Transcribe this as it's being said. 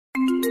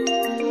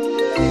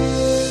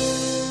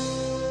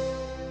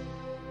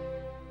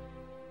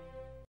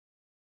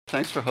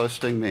Thanks for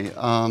hosting me.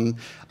 I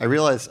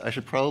realize I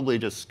should probably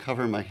just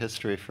cover my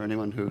history for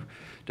anyone who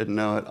didn't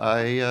know it.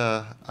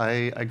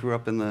 I grew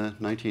up in the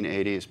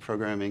 1980s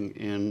programming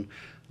in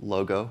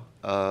Logo.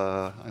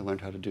 I learned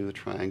how to do the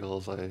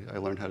triangles. I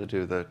learned how to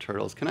do the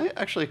turtles. Can I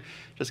actually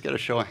just get a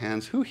show of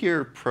hands? Who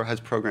here has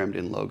programmed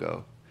in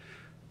Logo?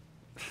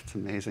 It's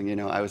amazing. You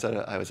know, I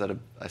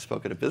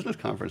spoke at a business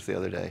conference the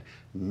other day.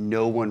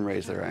 No one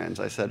raised their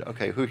hands. I said,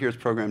 okay, who here's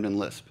programmed in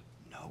Lisp?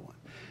 No one.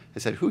 I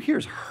said, who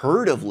here's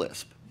heard of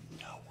Lisp?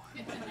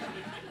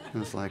 I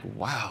was like,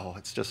 wow,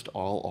 it's just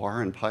all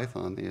R and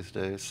Python these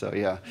days. So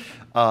yeah,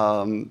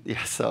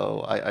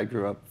 So I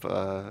grew up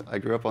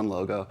on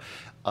Logo.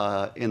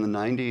 In the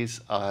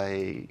 '90s,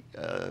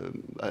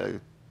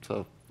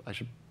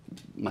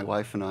 my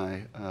wife and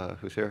I,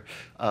 who's here,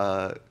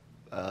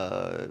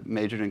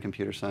 majored in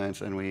computer science,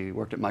 and we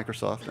worked at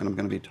Microsoft. And I'm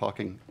going to be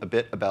talking a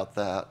bit about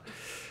that.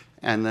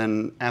 And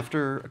then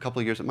after a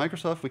couple of years at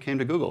Microsoft, we came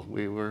to Google.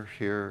 We were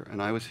here,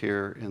 and I was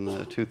here in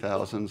the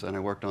 2000s, and I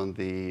worked on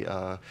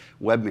the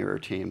web mirror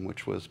team,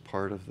 which was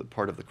part of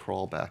the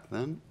crawl back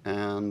then.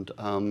 And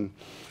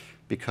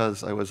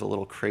because I was a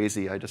little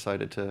crazy, I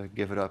decided to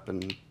give it up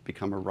and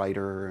become a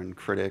writer and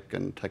critic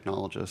and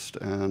technologist.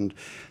 And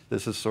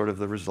this is sort of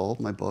the result,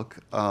 my book.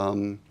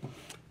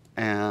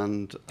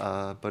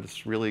 But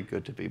it's really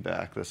good to be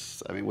back.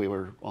 We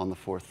were on the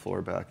 4th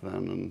floor back then,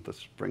 and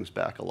this brings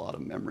back a lot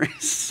of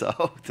memories.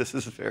 So this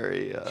is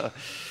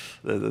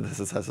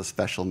has a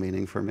special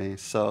meaning for me.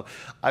 So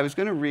I was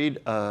going to read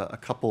a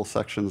couple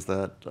sections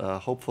that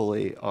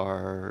hopefully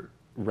are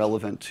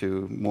relevant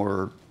to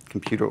more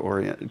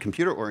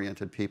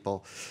computer-oriented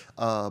people.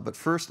 But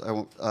first,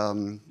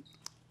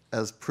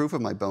 as proof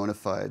of my bona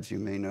fides, you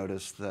may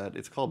notice that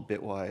it's called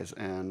Bitwise,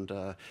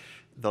 and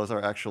those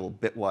are actual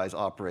Bitwise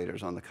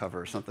operators on the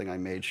cover, something I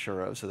made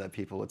sure of so that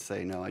people would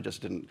say, no, I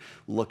just didn't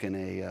look in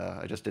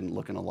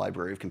a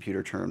library of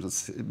computer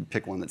terms and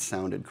pick one that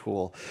sounded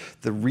cool.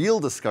 The real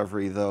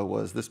discovery, though,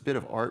 was this bit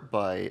of art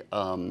by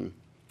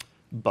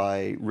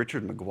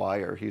Richard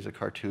McGuire. He's a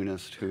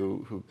cartoonist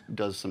who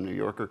does some New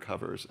Yorker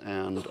covers.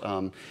 And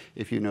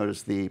if you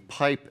notice the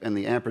pipe and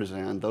the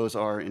ampersand, those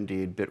are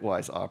indeed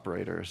Bitwise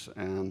operators.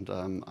 And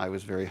I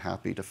was very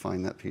happy to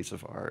find that piece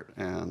of art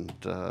and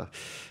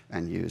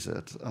use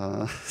it.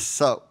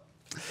 The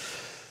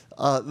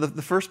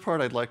first part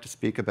I'd like to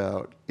speak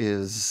about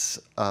is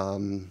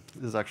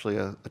actually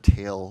a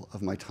tale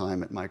of my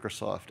time at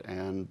Microsoft.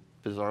 And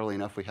bizarrely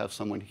enough, we have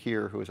someone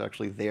here who was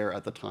actually there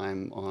at the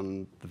time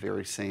on the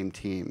very same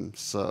team.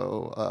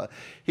 So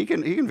he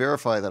can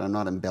verify that I'm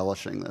not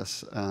embellishing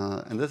this.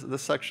 And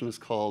this section is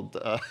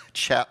called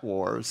Chat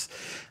Wars,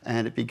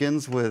 and it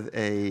begins with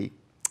a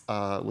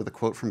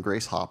quote from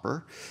Grace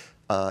Hopper.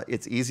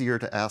 It's easier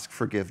to ask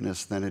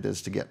forgiveness than it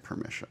is to get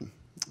permission.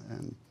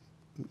 And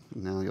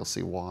now you'll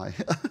see why.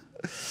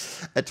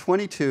 At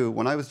 22,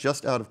 when I was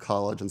just out of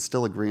college and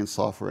still a green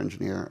software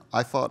engineer,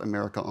 I fought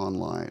America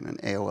Online, and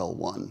AOL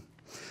won.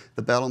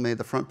 The battle made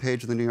the front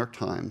page of the New York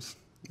Times.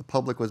 The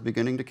public was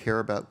beginning to care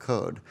about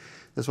code.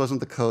 This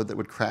wasn't the code that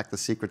would crack the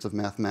secrets of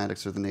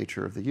mathematics or the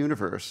nature of the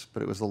universe,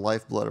 but it was the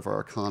lifeblood of our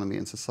economy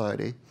and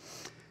society.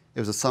 It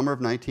was the summer of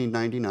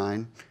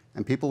 1999,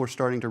 and people were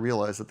starting to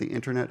realize that the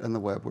internet and the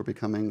web were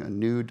becoming a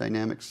new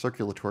dynamic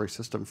circulatory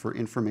system for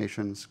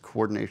information's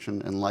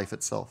coordination and life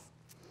itself.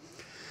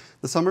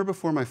 The summer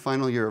before my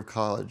final year of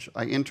college,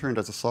 I interned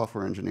as a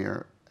software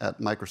engineer at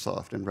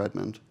Microsoft in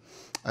Redmond.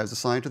 I was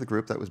assigned to the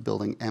group that was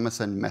building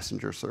MSN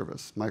Messenger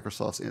service,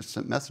 Microsoft's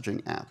instant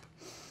messaging app.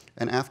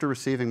 And after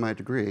receiving my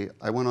degree,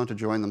 I went on to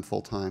join them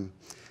full-time.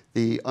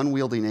 The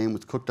unwieldy name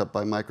was cooked up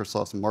by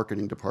Microsoft's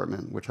marketing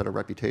department, which had a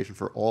reputation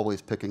for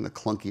always picking the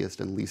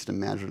clunkiest and least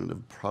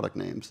imaginative product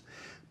names.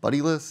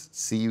 Buddy List,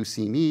 See You,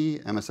 See Me,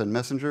 MSN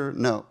Messenger.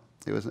 No,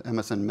 it was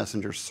MSN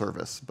Messenger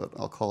Service, but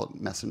I'll call it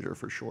Messenger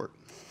for short.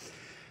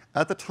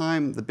 At the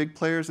time, the big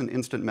players in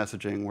instant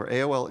messaging were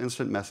AOL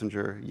Instant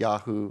Messenger,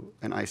 Yahoo,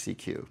 and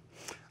ICQ.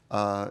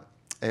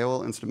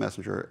 AOL Instant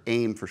Messenger,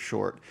 AIM for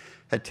short,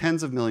 had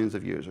tens of millions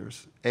of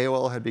users.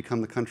 AOL had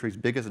become the country's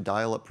biggest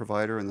dial-up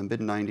provider in the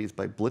mid-90s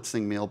by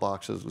blitzing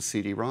mailboxes with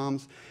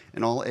CD-ROMs,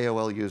 and all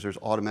AOL users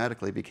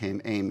automatically became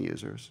AIM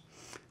users.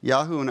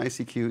 Yahoo and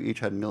ICQ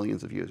each had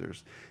millions of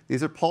users.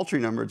 These are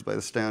paltry numbers by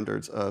the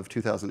standards of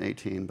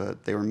 2018,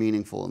 but they were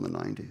meaningful in the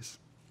 90s.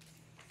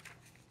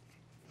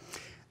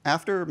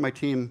 After my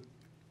team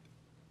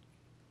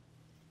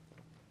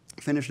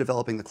finished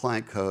developing the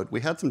client code,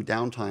 we had some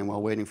downtime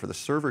while waiting for the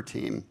server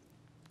team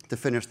to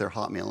finish their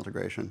Hotmail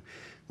integration.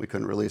 We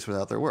couldn't release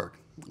without their work.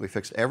 We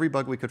fixed every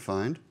bug we could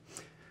find.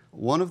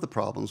 One of the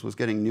problems was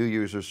getting new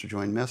users to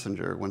join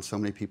Messenger when so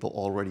many people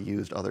already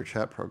used other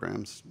chat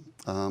programs.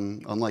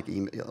 Unlike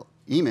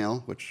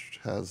email, which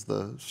has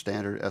the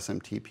standard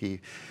SMTP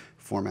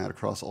format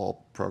across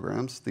all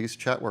programs, these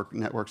chat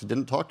networks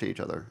didn't talk to each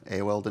other.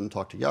 AOL didn't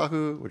talk to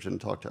Yahoo, which didn't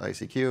talk to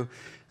ICQ,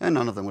 and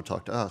none of them would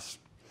talk to us.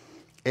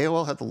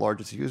 AOL had the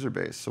largest user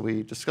base, so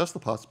we discussed the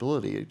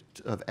possibility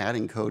of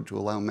adding code to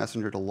allow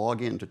Messenger to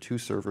log in to 2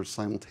 servers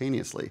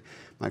simultaneously,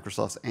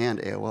 Microsoft's and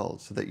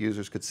AOL's, so that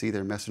users could see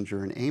their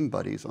Messenger and AIM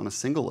buddies on a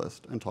single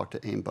list and talk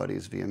to AIM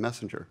buddies via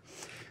Messenger.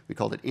 We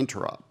called it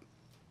interop.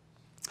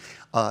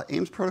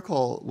 AIM's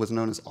protocol was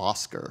known as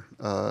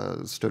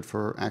OSCAR, stood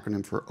for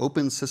acronym for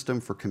Open System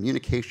for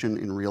Communication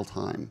in Real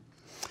Time.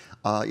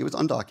 It was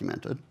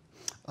undocumented.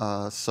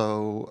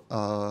 So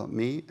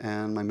me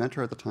and my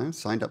mentor at the time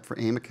signed up for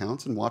AIM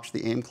accounts and watched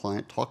the AIM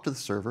client talk to the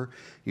server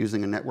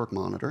using a network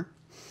monitor.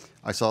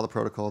 I saw the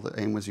protocol that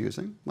AIM was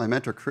using. My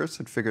mentor, Chris,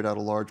 had figured out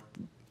a large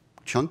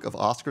chunk of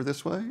OSCAR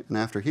this way, and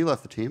after he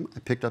left the team, I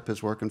picked up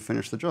his work and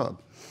finished the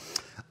job.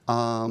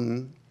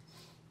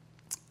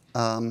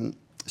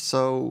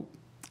 So,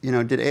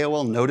 did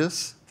AOL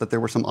notice that there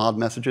were some odd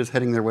messages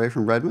heading their way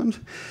from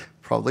Redmond?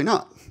 Probably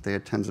not. They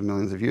had tens of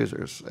millions of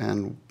users,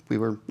 and we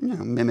were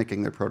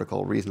mimicking their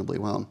protocol reasonably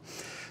well.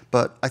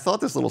 But I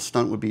thought this little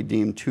stunt would be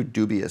deemed too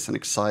dubious and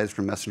excised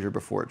from Messenger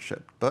before it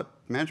shipped, but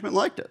management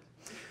liked it.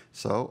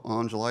 So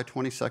on July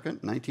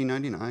 22nd,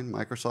 1999,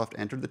 Microsoft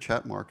entered the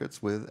chat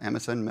markets with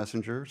MSN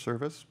Messenger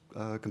service,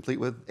 complete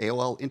with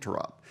AOL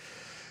Interop.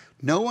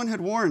 No one had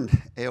warned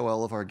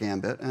AOL of our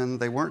gambit, and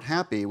they weren't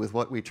happy with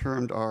what we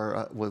termed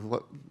our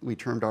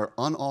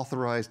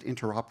unauthorized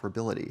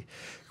interoperability.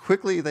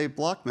 Quickly, they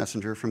blocked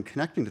Messenger from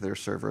connecting to their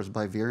servers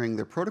by varying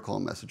their protocol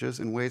messages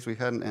in ways we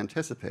hadn't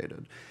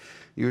anticipated.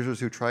 Users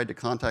who tried to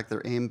contact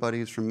their AIM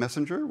buddies from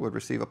Messenger would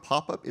receive a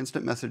pop-up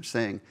instant message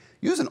saying,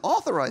 "Use an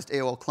authorized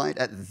AOL client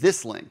at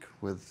this link,"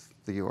 with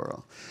the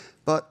URL.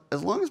 But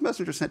as long as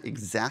Messenger sent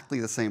exactly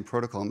the same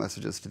protocol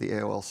messages to the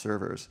AOL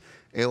servers,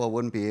 AOL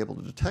wouldn't be able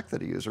to detect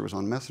that a user was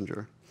on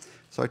Messenger.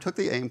 So I took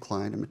the AIM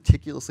client and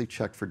meticulously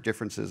checked for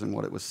differences in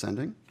what it was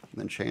sending, and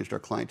then changed our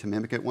client to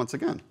mimic it once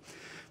again.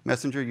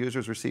 Messenger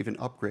users received an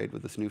upgrade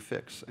with this new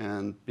fix,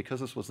 and because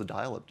this was the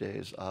dial-up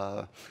days,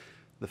 the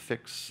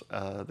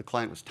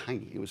client was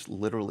tiny. It was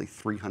literally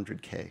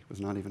 300K. It was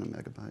not even a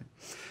megabyte.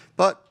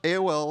 But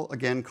AOL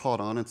again caught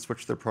on and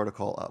switched their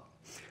protocol up.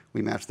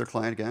 We matched their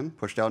client again,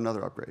 pushed out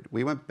another upgrade.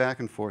 We went back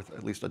and forth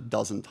at least a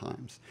dozen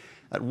times.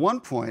 At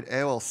one point,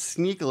 AOL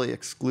sneakily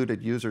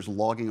excluded users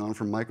logging on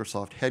from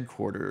Microsoft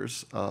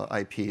headquarters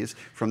IPs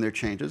from their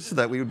changes so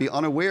that we would be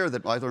unaware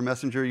that either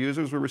Messenger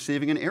users were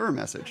receiving an error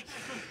message.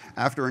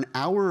 After an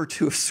hour or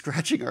two of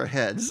scratching our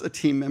heads, a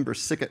team member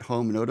sick at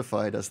home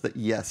notified us that,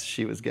 yes,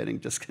 she was getting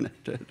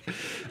disconnected.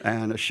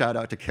 And a shout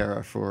out to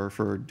Kara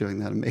for doing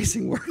that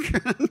amazing work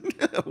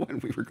when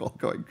we were all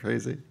going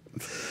crazy.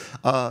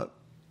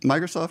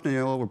 Microsoft and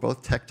AOL were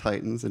both tech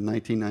titans in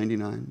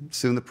 1999.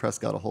 Soon the press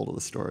got a hold of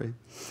the story.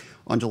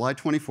 On July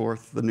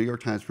 24th, the New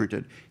York Times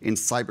printed, "In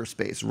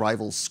cyberspace,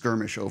 rivals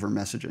skirmish over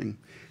messaging."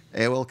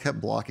 AOL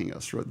kept blocking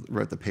us,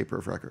 wrote the paper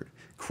of record.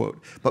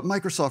 Quote, "But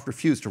Microsoft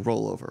refused to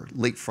roll over.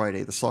 Late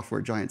Friday, the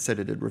software giant said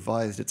it had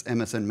revised its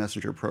MSN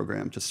Messenger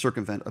program to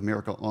circumvent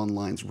America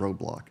Online's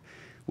roadblock.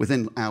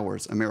 Within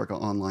hours, America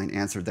Online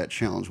answered that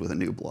challenge with a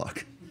new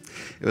block."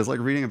 It was like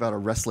reading about a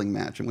wrestling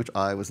match in which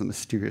I was the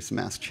mysterious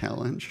masked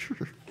challenge.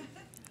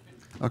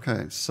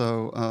 Okay,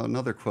 so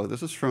another quote.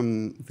 This is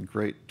from the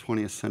great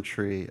 20th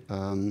century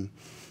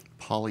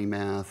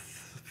polymath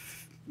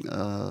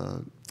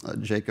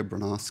Jacob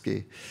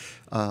Bronowski.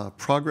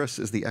 "Progress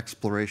is the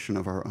exploration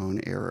of our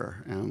own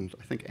error." And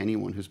I think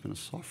anyone who's been a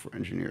software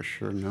engineer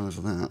sure knows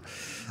that.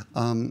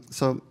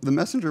 So the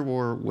Messenger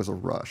war was a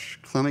rush.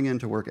 Coming in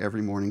to work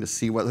every morning to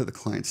see whether the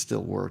client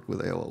still worked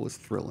with AOL was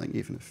thrilling,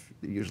 even if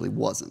it usually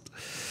wasn't.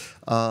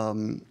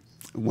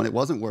 When it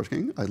wasn't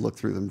working, I'd look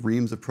through the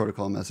reams of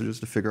protocol messages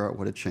to figure out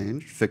what had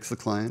changed, fix the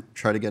client,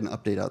 try to get an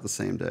update out the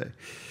same day.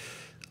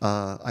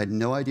 I had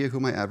no idea who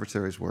my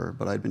adversaries were,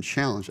 but I'd been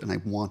challenged and I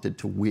wanted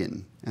to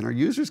win. And our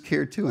users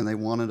cared too, and they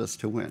wanted us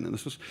to win. And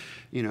this was,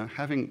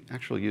 having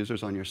actual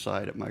users on your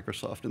side at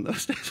Microsoft in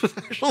those days was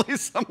actually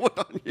somewhat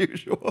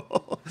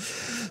unusual.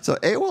 So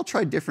AOL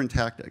tried different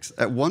tactics.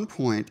 At one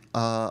point,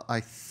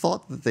 I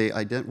thought that they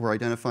were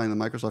identifying the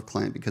Microsoft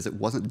client because it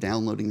wasn't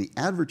downloading the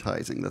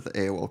advertising that the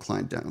AOL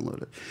client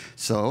downloaded.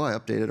 So I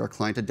updated our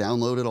client to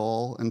download it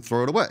all and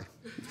throw it away.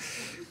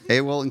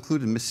 AOL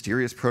included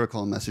mysterious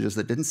protocol messages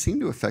that didn't seem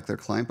to affect their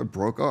client but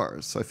broke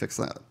ours, so I fixed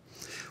that.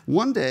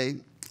 One day,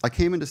 I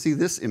came in to see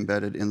this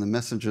embedded in the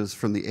messages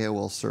from the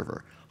AOL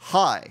server.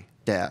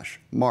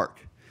 "Hi-Mark."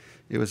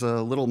 It was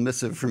a little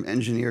missive from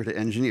engineer to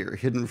engineer,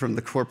 hidden from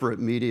the corporate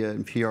media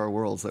and PR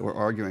worlds that were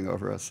arguing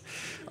over us.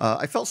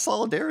 I felt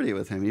solidarity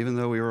with him, even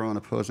though we were on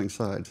opposing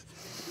sides.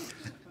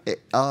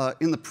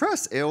 In the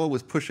press, AOL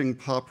was pushing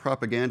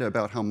propaganda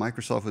about how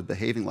Microsoft was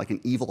behaving like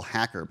an evil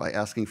hacker by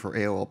asking for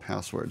AOL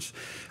passwords.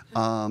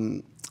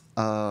 But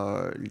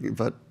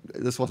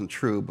this wasn't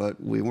true,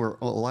 but we were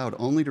allowed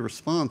only to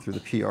respond through the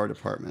PR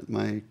department.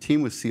 My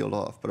team was sealed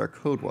off, but our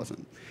code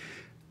wasn't.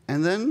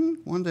 And then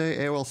one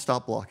day, AOL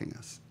stopped blocking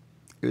us.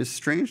 It was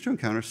strange to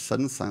encounter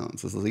sudden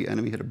silence, as though the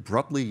enemy had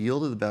abruptly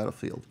yielded the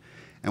battlefield.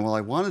 And while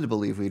I wanted to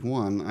believe we'd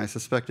won, I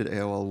suspected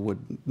AOL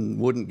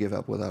wouldn't give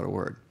up without a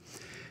word.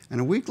 And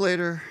a week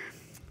later,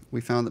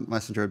 we found that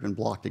Messenger had been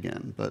blocked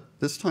again, but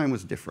this time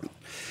was different.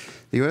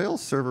 The AOL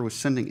server was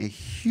sending a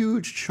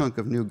huge chunk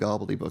of new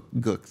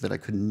gobbledygook that I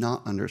could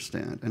not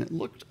understand, and it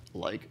looked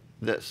like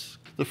this.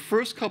 The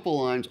first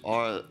couple lines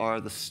are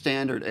the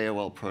standard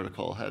AOL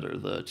protocol header,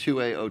 the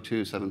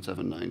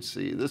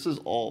 2A02779C. This is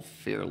all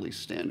fairly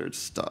standard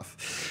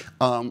stuff.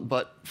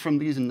 But from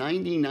these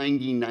 90,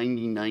 90,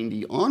 90,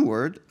 90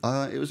 onward,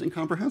 it was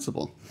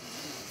incomprehensible.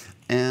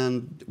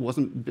 And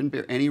didn't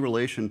bear any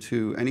relation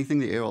to anything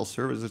the AOL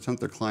servers had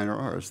sent their client or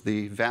ours.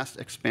 The vast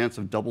expanse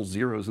of double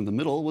zeros in the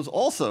middle was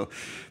also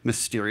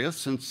mysterious,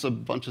 since a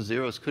bunch of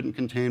zeros couldn't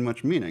contain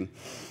much meaning.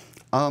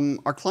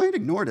 Our client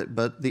ignored it,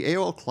 but the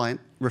AOL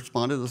client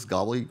responded to this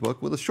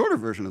gobbledygook with a shorter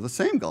version of the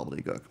same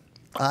gobbledygook.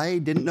 I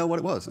didn't know what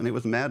it was, and it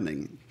was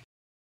maddening.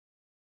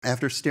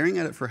 After staring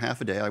at it for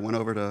half a day, I went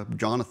over to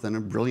Jonathan,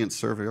 a brilliant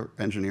server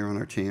engineer on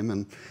our team,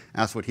 and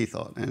asked what he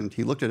thought. And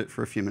he looked at it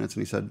for a few minutes,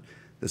 and he said,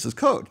 "This is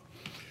code."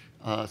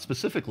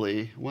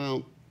 Specifically,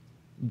 well,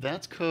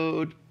 that's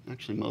code.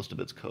 Actually, most of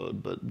it's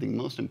code, but the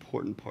most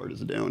important part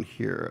is down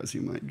here, as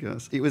you might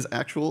guess. It was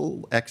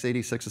actual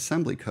x86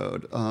 assembly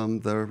code.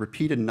 The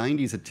repeated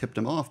 90s had tipped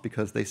him off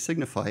because they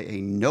signify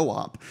a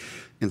no-op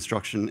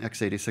instruction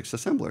x86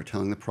 assembler,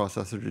 telling the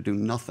processor to do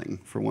nothing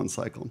for one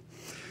cycle.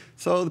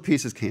 So the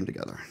pieces came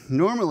together.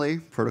 Normally,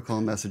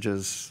 protocol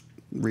messages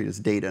read as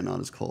data, not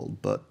as code,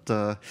 but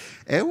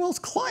AOL's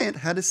client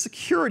had a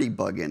security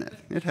bug in it.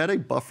 It had a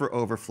buffer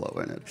overflow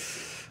in it.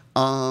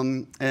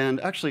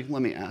 And actually,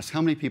 let me ask,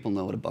 how many people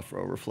know what a buffer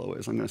overflow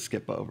is? I'm going to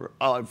skip over.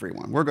 Oh,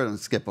 everyone. We're going to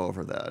skip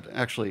over that.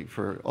 Actually,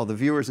 for all the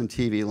viewers in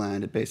TV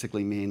land, it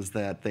basically means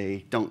that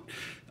they don't,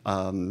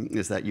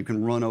 is that you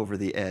can run over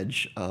the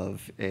edge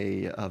of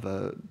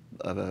an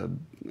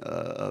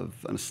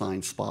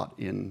assigned spot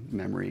in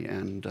memory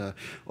and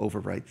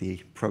overwrite the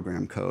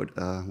program code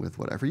with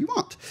whatever you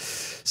want.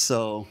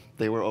 So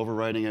they were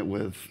overwriting it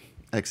with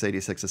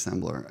x86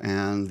 assembler,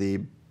 and they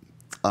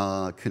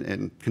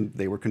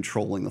were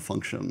controlling the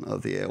function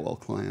of the AOL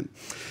client.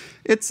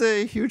 It's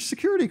a huge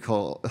security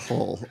hole, and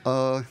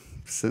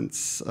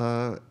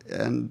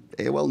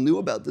AOL knew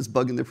about this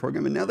bug in their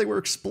program, and now they were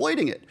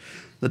exploiting it.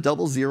 The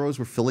double zeros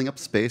were filling up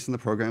space in the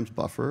program's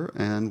buffer,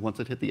 and once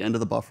it hit the end of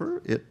the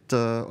buffer, it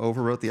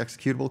overwrote the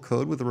executable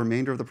code with the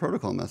remainder of the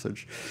protocol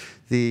message.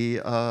 This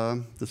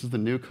is the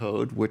new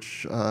code,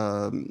 which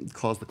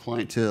caused the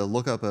client to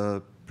look up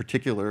a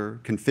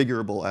particular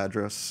configurable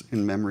address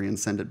in memory and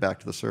send it back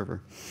to the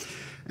server.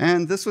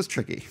 And this was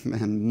tricky,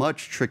 and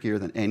much trickier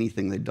than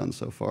anything they'd done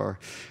so far.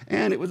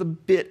 And it was a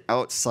bit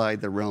outside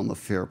the realm of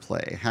fair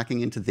play, hacking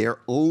into their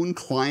own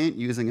client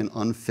using an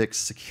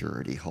unfixed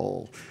security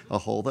hole, a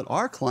hole that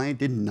our client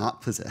did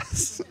not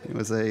possess. It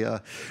was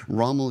a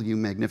Rommel, you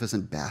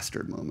magnificent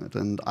bastard moment,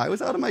 and I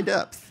was out of my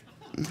depth.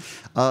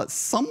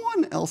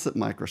 Someone else at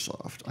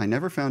Microsoft, I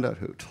never found out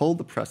who, told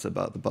the press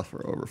about the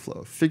buffer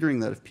overflow,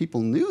 figuring that if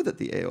people knew that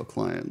the AOL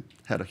client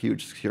had a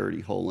huge security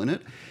hole in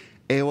it,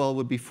 AOL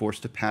would be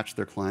forced to patch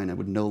their client and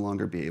would no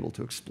longer be able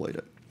to exploit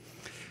it.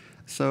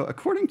 So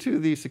according to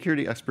the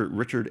security expert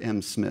Richard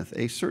M. Smith,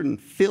 a certain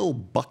Phil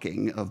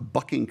Bucking of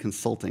Bucking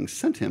Consulting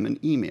sent him an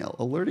email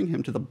alerting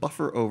him to the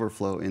buffer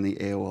overflow in the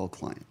AOL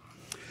client.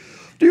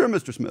 "Dear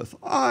Mr. Smith,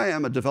 I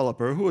am a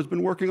developer who has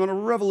been working on a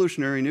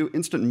revolutionary new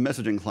instant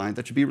messaging client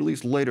that should be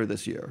released later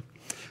this year.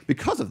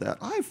 Because of that,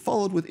 I've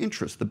followed with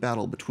interest the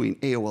battle between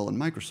AOL and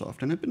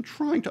Microsoft and have been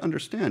trying to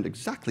understand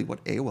exactly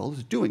what AOL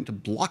is doing to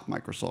block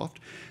Microsoft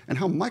and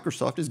how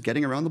Microsoft is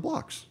getting around the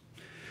blocks.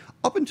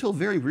 Up until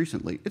very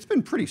recently, it's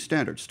been pretty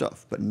standard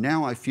stuff, but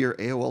now I fear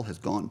AOL has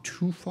gone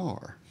too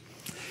far.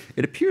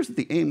 It appears that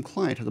the AIM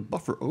client has a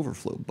buffer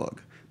overflow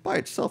bug. By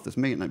itself, this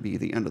may not be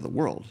the end of the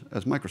world,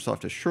 as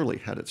Microsoft has surely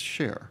had its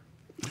share."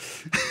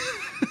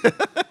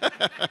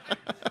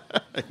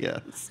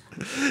 Yes,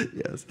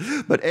 yes.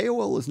 But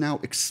AOL is now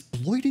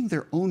exploiting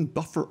their own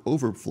buffer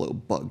overflow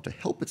bug to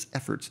help its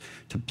efforts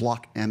to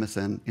block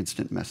MSN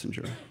Instant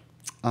Messenger.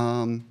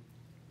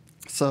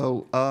 It's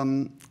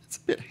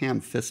a bit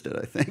ham-fisted,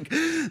 I think.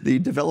 The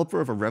developer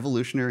of a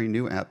revolutionary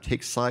new app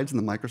takes sides in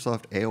the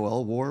Microsoft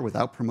AOL war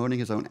without promoting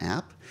his own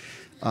app.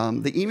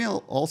 The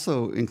email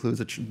also includes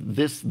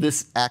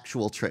this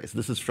actual trace.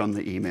 This is from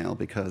the email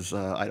because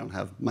I don't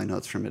have my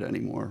notes from it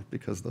anymore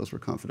because those were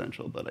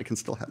confidential, but I can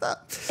still have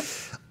that.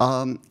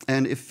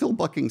 And if Phil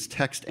Bucking's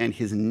text and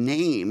his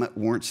name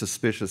weren't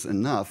suspicious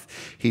enough,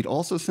 he'd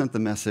also sent the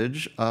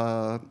message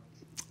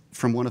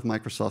from one of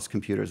Microsoft's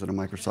computers at a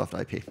Microsoft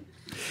IP.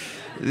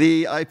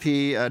 The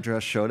IP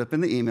address showed up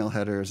in the email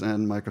headers,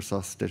 and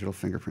Microsoft's digital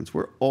fingerprints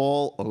were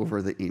all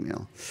over the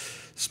email.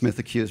 Smith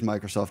accused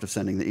Microsoft of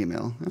sending the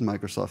email, and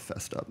Microsoft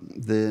fessed up.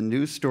 The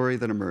news story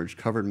that emerged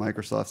covered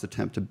Microsoft's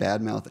attempt to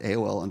badmouth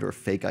AOL under a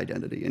fake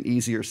identity, an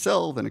easier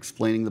sell than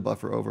explaining the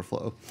buffer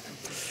overflow.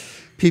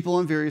 People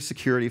on various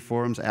security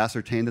forums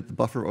ascertained that the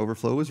buffer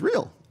overflow was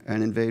real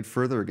and inveighed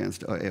further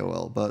against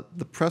AOL, but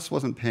the press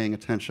wasn't paying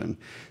attention.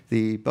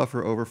 The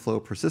buffer overflow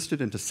persisted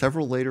into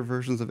several later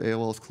versions of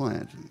AOL's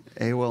client.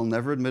 AOL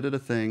never admitted a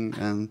thing,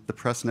 and the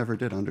press never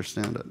did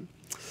understand it.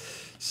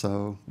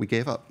 So we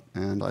gave up,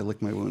 and I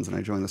licked my wounds, and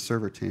I joined the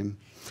server team.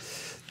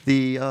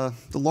 The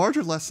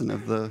larger lesson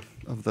of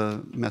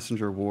the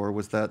messenger war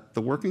was that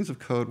the workings of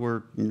code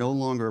were no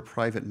longer a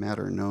private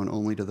matter known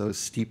only to those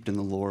steeped in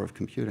the lore of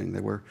computing. They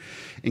were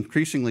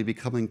increasingly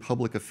becoming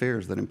public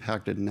affairs that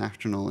impacted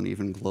national and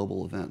even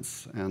global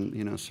events.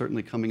 And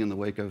certainly coming in the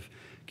wake of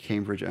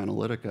Cambridge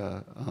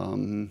Analytica,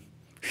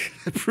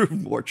 it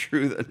proved more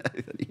true than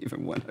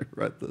even when I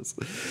read this.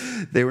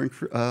 They were.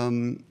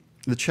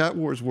 The chat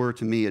wars were,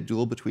 to me, a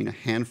duel between a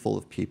handful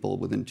of people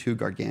within two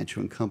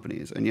gargantuan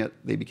companies, and yet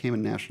they became a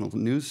national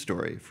news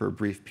story for a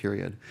brief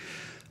period.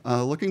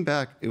 Looking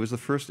back, it was the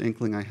first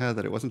inkling I had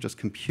that it wasn't just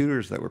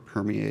computers that were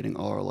permeating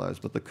all our lives,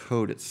 but the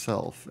code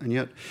itself. And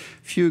yet,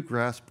 few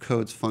grasped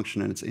code's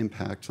function and its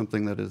impact,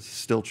 something that is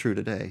still true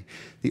today.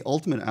 The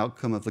ultimate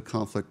outcome of the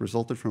conflict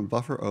resulted from a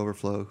buffer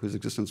overflow whose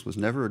existence was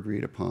never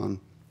agreed upon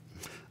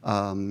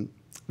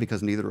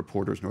because neither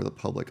reporters nor the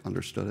public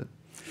understood it.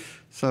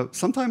 So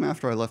sometime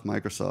after I left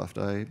Microsoft,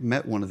 I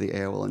met one of the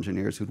AOL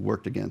engineers who'd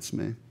worked against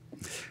me.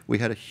 We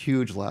had a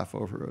huge laugh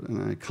over it,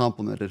 and I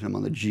complimented him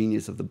on the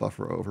genius of the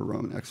buffer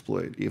overrun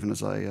exploit, even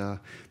as I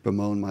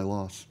bemoaned my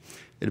loss.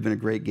 It had been a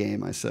great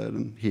game, I said,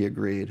 and he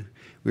agreed.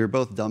 We were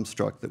both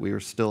dumbstruck that we were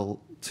still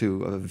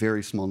to a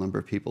very small number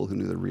of people who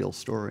knew the real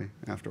story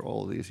after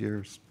all of these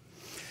years.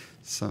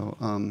 So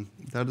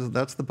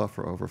that's the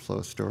buffer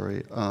overflow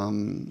story.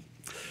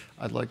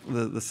 I'd like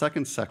the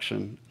second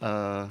section.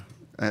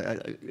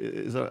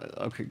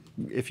 Okay,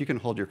 if you can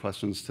hold your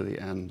questions to the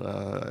end,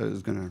 I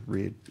was going to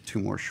read two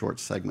more short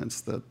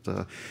segments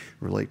that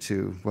relate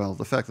to, well,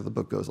 the fact that the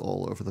book goes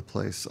all over the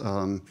place.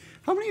 How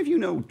many of you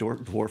know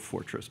Dwarf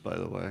Fortress, by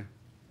the way?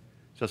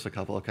 Just a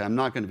couple. Okay, I'm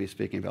not going to be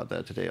speaking about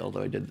that today,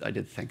 although I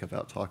did think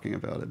about talking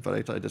about it,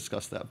 but I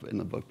discussed that in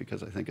the book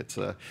because I think it's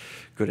a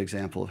good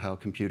example of how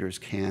computers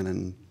can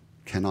and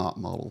cannot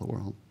model the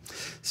world.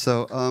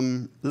 So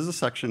this is a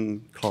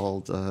section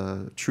called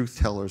Truth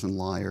Tellers and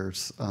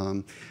Liars.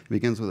 It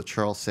begins with a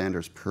Charles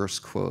Sanders Peirce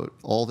quote,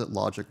 "All that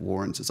logic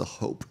warrants is a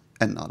hope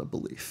and not a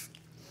belief."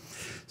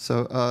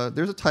 So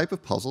there's a type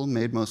of puzzle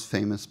made most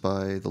famous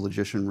by the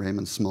logician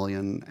Raymond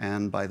Smullyan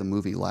and by the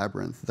movie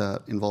Labyrinth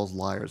that involves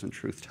liars and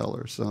truth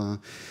tellers.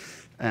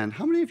 And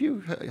how many of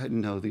you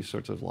know these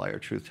sorts of liar,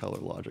 truth teller,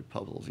 logic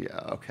puzzles? Yeah,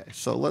 okay.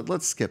 So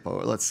let's skip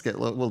over.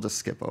 We'll just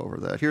skip over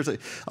that.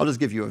 I'll just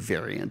give you a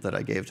variant that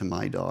I gave to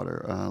my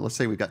daughter. Let's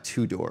say we've got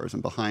two doors,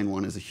 and behind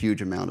one is a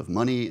huge amount of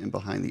money, and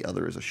behind the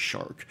other is a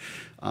shark.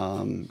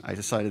 I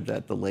decided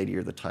that the lady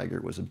or the tiger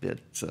was a bit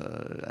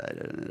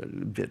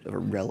of a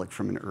relic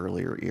from an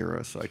earlier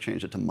era, so I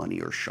changed it to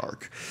money or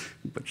shark,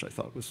 which I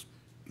thought was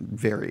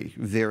very,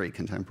 very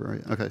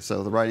contemporary. Okay,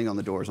 so the writing on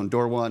the doors. On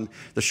door one,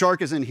 the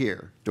shark is in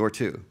here. Door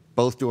two,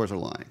 both doors are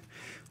lying.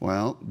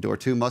 Well, door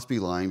two must be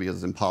lying because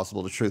it's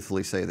impossible to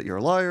truthfully say that you're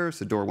a liar,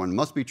 so door one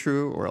must be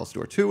true, or else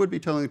door two would be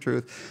telling the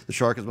truth. The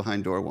shark is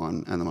behind door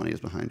one, and the money is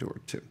behind door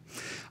two.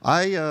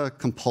 I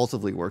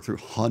compulsively worked through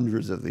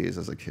hundreds of these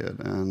as a kid,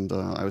 and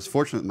I was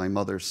fortunate my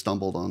mother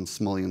stumbled on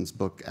Smulyan's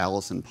book,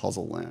 Alice in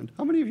Puzzle Land.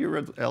 How many of you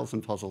read Alice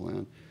in Puzzle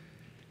Land?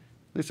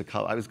 At least a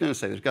couple. I was going to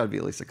say there's got to be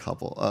at least a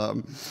couple.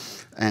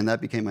 And that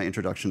became my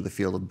introduction to the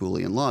field of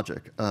Boolean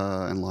logic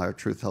and liar,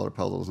 truth teller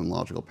puzzles and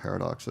logical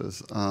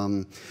paradoxes.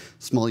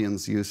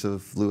 Smulyan's use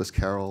of Lewis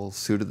Carroll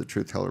suited the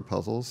truth teller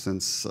puzzles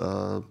since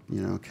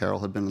Carroll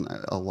had been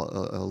a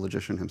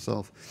logician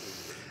himself.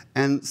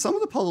 And some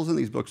of the puzzles in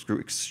these books grew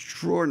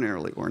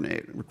extraordinarily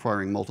ornate,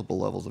 requiring multiple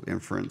levels of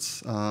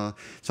inference.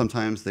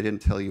 Sometimes they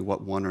didn't tell you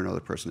what one or another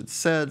person had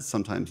said.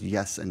 Sometimes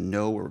yes and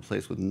no were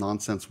replaced with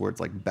nonsense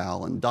words like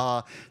bal and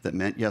da that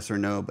meant yes or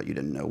no, but you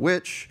didn't know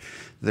which.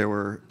 There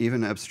were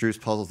even abstruse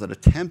puzzles that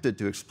attempted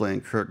to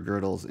explain Kurt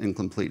Gödel's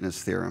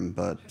incompleteness theorem,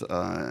 but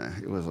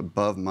it was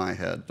above my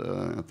head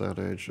at that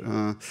age.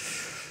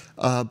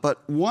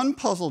 But one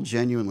puzzle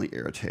genuinely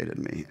irritated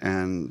me,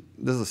 and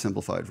this is a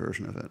simplified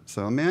version of it.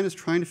 So a man is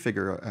trying to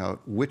figure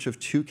out which of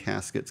two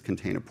caskets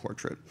contain a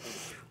portrait.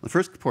 The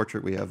first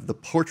portrait we have, the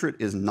portrait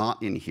is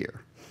not in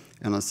here.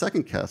 And on the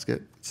second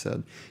casket, it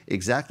said,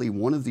 exactly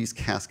one of these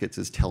caskets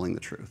is telling the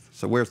truth.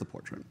 So where's the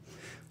portrait?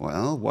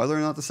 Well, whether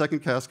or not the second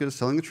casket is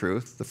telling the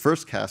truth, the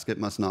first casket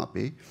must not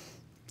be.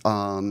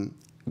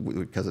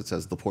 Because it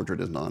says the portrait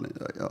is not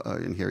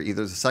in here.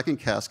 Either the second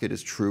casket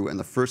is true and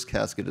the first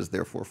casket is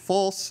therefore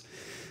false,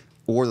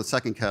 or the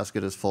second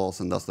casket is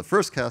false and thus the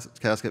first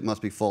casket must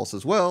be false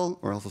as well,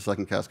 or else the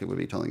second casket would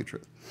be telling the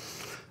truth.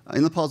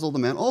 In the puzzle, the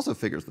man also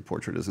figures the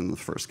portrait is in the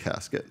first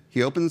casket.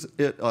 He opens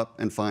it up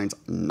and finds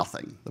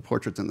nothing. The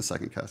portrait's in the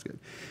second casket.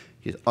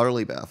 He's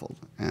utterly baffled,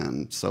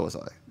 and so was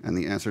I. And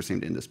the answer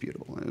seemed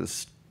indisputable. It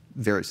was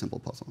a very simple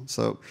puzzle.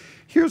 So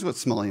here's what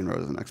Smulyan wrote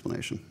as an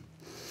explanation.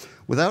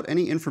 Without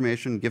any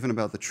information given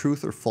about the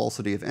truth or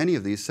falsity of any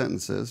of these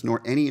sentences,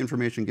 nor any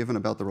information given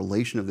about the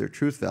relation of their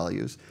truth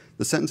values,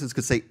 the sentences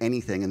could say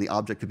anything and the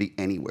object could be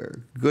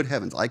anywhere. Good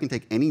heavens, I can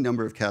take any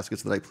number of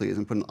caskets that I please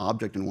and put an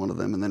object in one of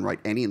them and then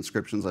write any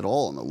inscriptions at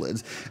all on the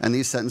lids, and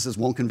these sentences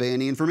won't convey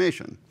any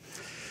information.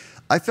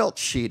 I felt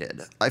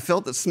cheated. I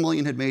felt that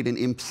Smulyan had made an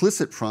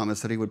implicit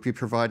promise that he would be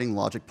providing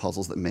logic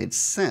puzzles that made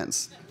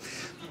sense.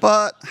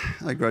 But,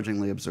 I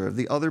grudgingly observed,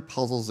 the other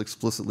puzzles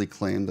explicitly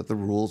claimed that the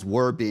rules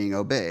were being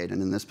obeyed,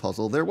 and in this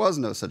puzzle there was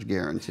no such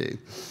guarantee.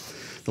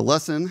 The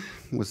lesson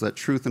was that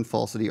truth and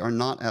falsity are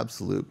not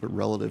absolute, but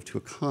relative to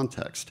a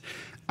context.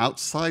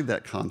 Outside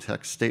that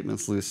context,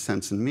 statements lose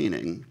sense and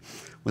meaning.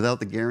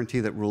 Without the guarantee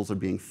that rules are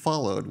being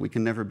followed, we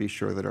can never be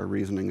sure that our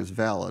reasoning is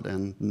valid,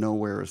 and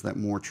nowhere is that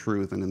more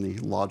true than in the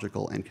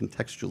logical and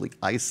contextually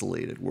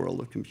isolated world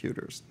of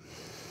computers.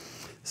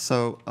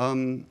 So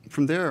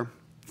from there,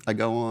 I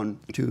go on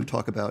to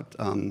talk about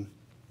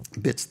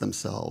bits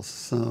themselves.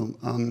 So,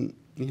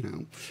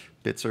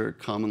 bits are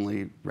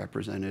commonly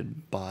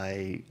represented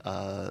by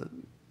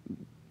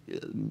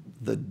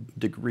the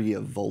degree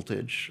of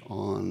voltage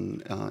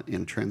in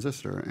a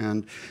transistor.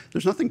 And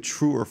there's nothing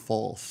true or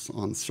false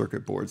on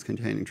circuit boards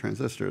containing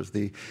transistors.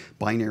 The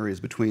binary is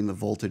between the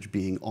voltage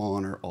being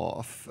on or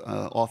off.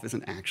 Off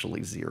isn't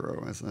actually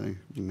 0, as I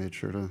made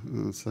sure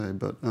to say,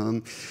 but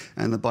and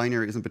the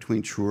binary isn't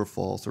between true or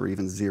false or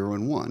even 0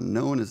 and 1.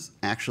 No one is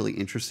actually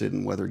interested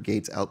in whether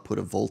gates output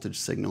a voltage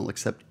signal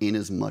except in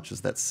as much as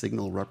that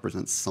signal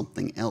represents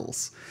something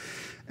else.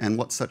 And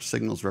what such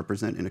signals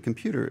represent in a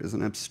computer is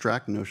an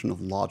abstract notion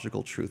of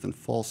logical truth and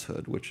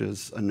falsehood, which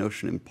is a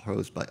notion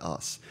imposed by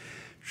us.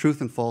 Truth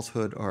and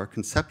falsehood are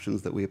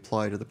conceptions that we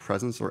apply to the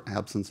presence or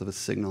absence of a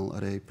signal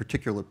at a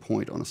particular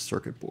point on a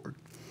circuit board.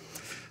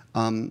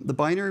 The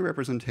binary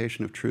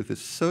representation of truth is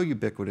so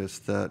ubiquitous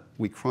that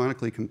we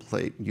chronically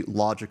complete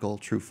logical,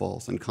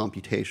 true-false, and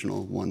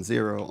computational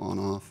 1-0,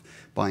 on-off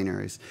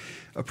binaries.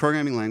 A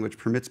programming language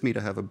permits me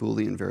to have a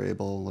Boolean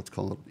variable, let's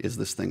call it is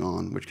this thing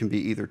on, which can be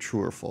either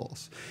true or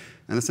false.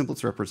 And the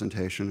simplest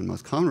representation and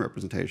most common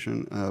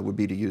representation would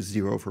be to use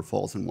 0 for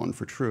false and 1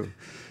 for true.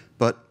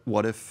 But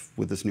what if,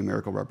 with this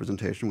numerical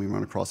representation, we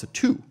run across a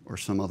 2 or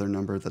some other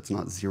number that's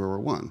not 0 or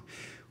 1?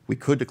 We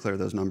could declare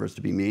those numbers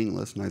to be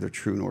meaningless, neither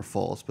true nor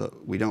false,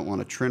 but we don't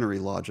want a trinary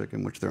logic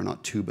in which there are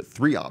not 2 but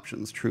 3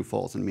 options, true,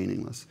 false, and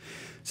meaningless.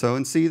 So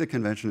in C, the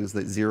convention is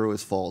that 0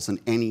 is false and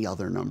any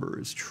other number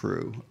is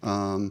true.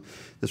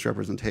 This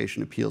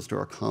representation appeals to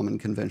our common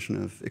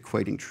convention of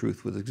equating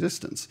truth with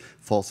existence.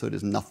 Falsehood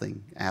is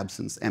nothing,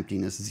 absence,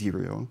 emptiness,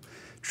 0.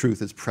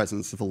 Truth is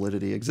presence,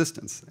 validity,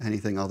 existence.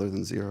 Anything other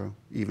than 0,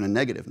 even a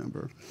negative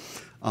number.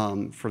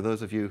 For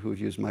those of you who have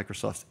used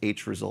Microsoft's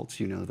H results,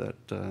 you know that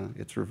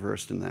it's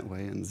reversed in that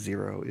way, and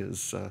 0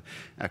 is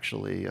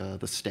actually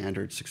the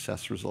standard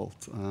success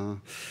result,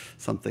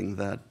 something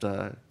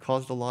that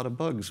caused a lot of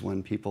bugs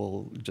when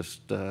people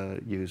just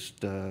used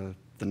the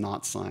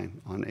not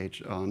sign on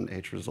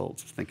H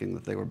results, thinking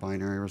that they were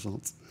binary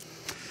results.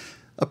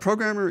 A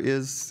programmer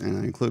is, and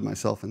I include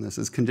myself in this,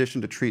 is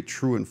conditioned to treat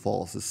true and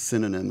false as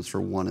synonyms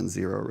for 1 and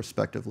 0,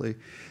 respectively.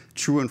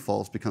 True and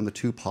false become the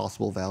 2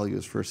 possible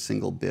values for a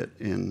single bit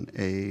in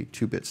a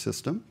 2-bit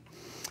system,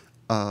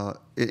 in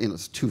a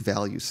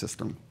 2-value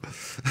system.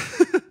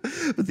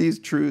 But these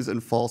truths and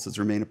falses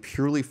remain a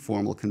purely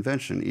formal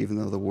convention, even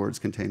though the words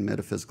contain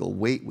metaphysical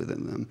weight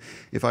within them.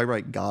 If I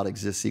write God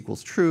exists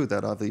equals true,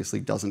 that obviously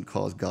doesn't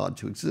cause God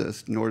to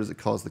exist, nor does it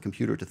cause the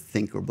computer to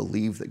think or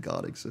believe that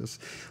God exists.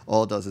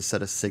 All it does is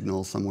set a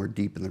signal somewhere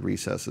deep in the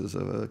recesses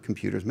of a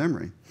computer's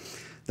memory.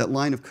 That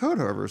line of code,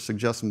 however,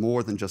 suggests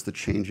more than just the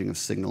changing of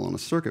signal on a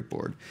circuit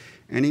board.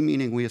 Any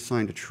meaning we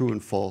assign to true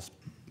and false,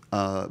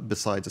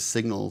 besides a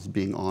signal's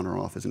being on or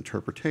off, is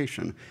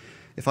interpretation.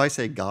 If I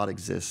say God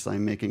exists,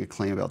 I'm making a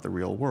claim about the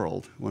real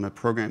world. When a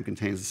program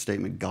contains the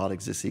statement God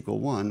exists equal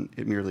 1,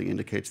 it merely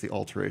indicates the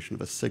alteration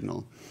of a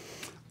signal.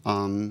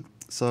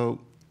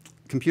 So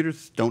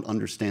computers don't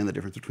understand the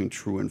difference between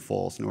true and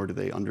false, nor do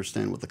they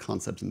understand what the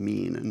concepts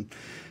mean. And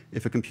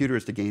if a computer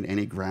is to gain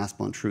any grasp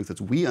on truth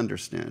as we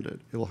understand it,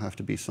 it will have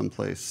to be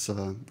someplace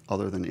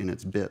other than in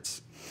its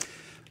bits.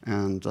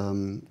 And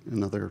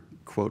another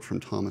quote from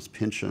Thomas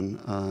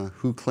Pynchon,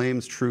 who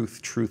claims truth,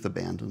 truth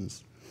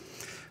abandons.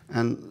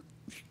 And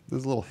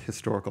there's a little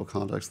historical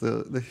context.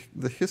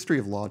 The history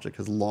of logic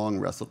has long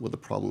wrestled with the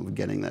problem of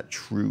getting that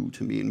true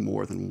to mean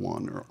more than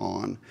 1 or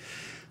on.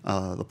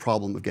 The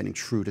problem of getting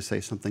true to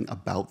say something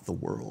about the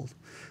world.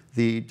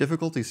 The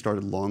difficulty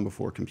started long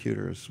before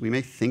computers. We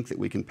may think that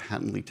we can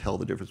patently tell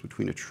the difference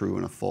between a true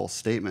and a false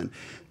statement,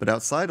 but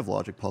outside of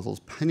logic puzzles,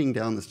 pinning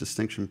down this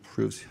distinction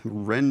proves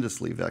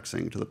horrendously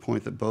vexing, to the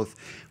point that both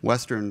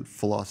Western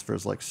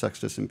philosophers like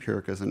Sextus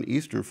Empiricus and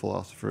Eastern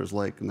philosophers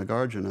like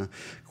Nagarjuna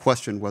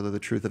questioned whether the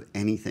truth of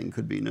anything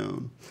could be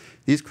known.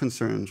 These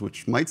concerns,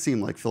 which might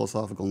seem like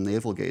philosophical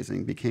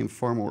navel-gazing, became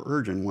far more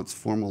urgent once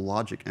formal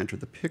logic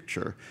entered the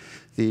picture.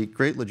 The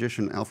great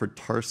logician Alfred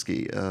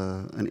Tarski,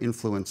 an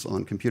influence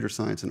on computer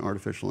science and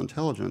artificial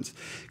intelligence,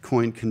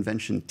 coined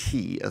convention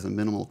T as a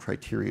minimal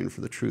criterion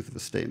for the truth of a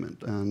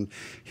statement. And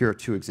here are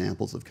 2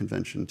 examples of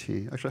convention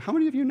T. Actually, how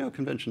many of you know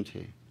convention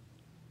T?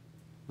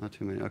 Not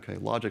too many. Okay,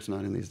 logic's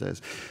not in these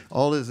days.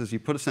 All it is you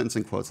put a sentence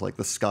in quotes like,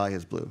 the sky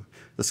is blue.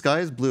 The sky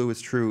is blue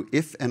is true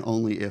if and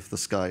only if the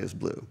sky is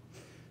blue.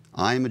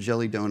 I am a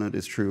jelly donut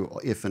is true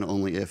if and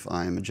only if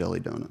I am a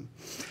jelly donut.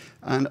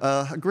 And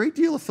a great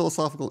deal of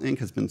philosophical ink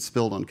has been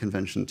spilled on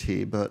convention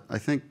T, but I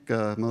think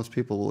most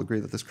people will agree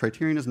that this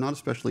criterion is not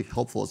especially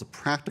helpful as a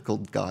practical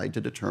guide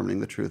to determining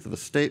the truth of a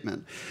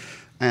statement.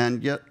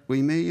 And yet,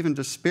 we may even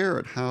despair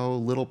at how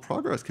little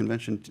progress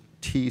convention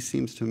T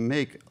seems to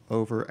make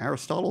over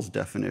Aristotle's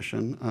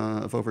definition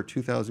of over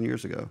 2,000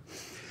 years ago.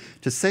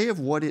 To say of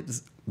what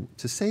is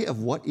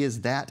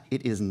that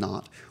it is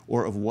not,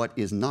 or of what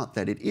is not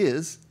that it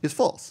is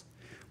false.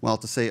 While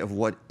to say of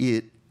what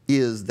it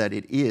is that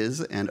it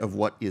is, and of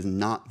what is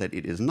not that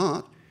it is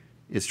not,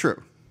 is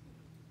true.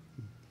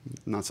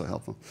 Not so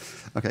helpful.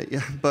 Okay,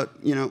 yeah, but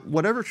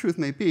whatever truth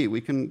may be,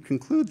 we can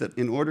conclude that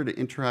in order to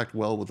interact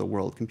well with the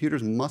world,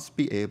 computers must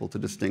be able to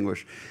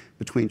distinguish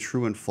between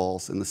true and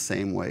false in the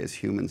same way as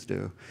humans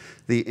do.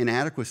 The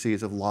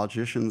inadequacies of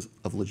logicians'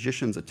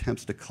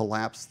 attempts to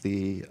collapse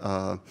the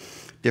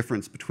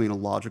difference between a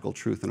logical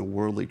truth and a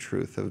worldly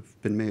truth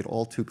have been made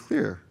all too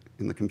clear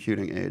in the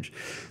computing age.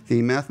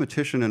 The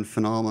mathematician and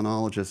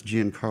phenomenologist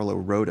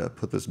Giancarlo Rota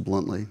put this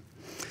bluntly.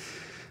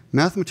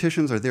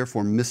 Mathematicians are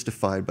therefore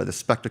mystified by the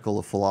spectacle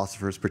of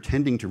philosophers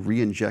pretending to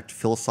re-inject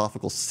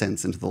philosophical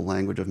sense into the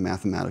language of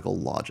mathematical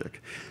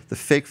logic. The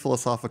fake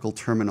philosophical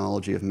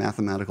terminology of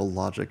mathematical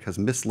logic has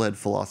misled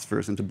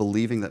philosophers into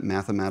believing that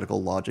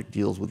mathematical logic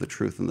deals with the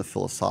truth in the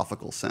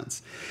philosophical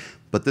sense.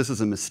 But this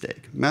is a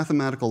mistake.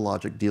 Mathematical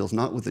logic deals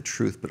not with the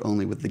truth, but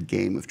only with the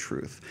game of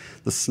truth.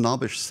 The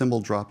snobbish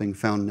symbol dropping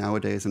found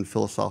nowadays in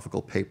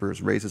philosophical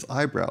papers raises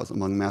eyebrows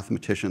among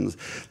mathematicians,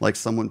 like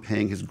someone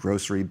paying his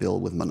grocery bill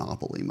with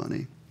Monopoly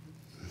money.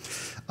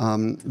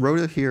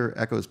 Rota here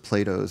echoes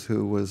Plato's,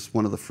 who was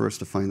one of the first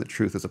to find that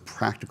truth is a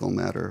practical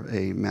matter,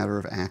 a matter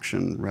of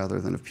action rather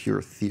than of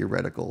pure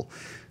theoretical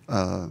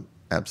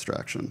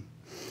abstraction.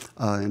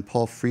 In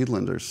Paul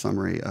Friedlander's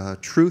summary,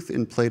 truth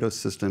in Plato's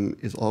system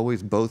is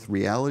always both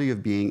reality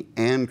of being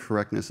and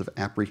correctness of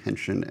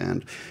apprehension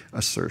and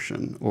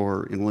assertion.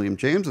 Or in William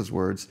James's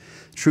words,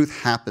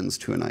 truth happens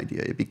to an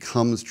idea. It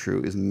becomes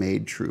true, is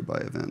made true by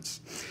events.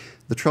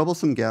 The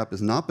troublesome gap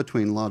is not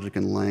between logic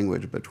and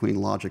language, but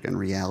between logic and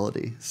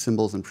reality.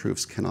 Symbols and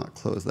proofs cannot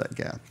close that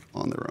gap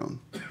on their own.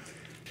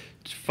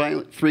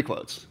 Finally, 3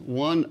 quotes.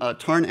 One,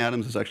 Tarn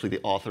Adams is actually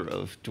the author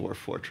of Dwarf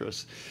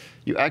Fortress.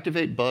 You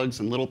activate bugs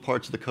and little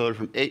parts of the code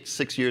from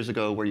 6 years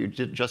ago where you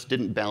just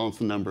didn't balance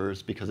the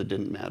numbers because it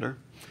didn't matter.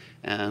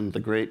 And the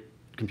great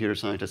computer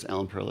scientist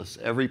Alan Perlis,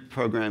 every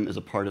program is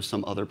a part of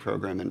some other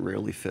program and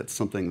rarely fits,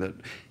 something that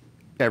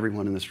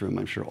everyone in this room,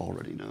 I'm sure,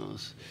 already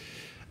knows.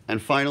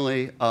 And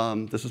finally,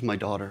 this is my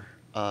daughter,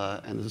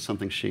 and this is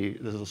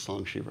a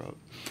song she wrote,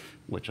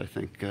 which I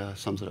think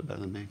sums it up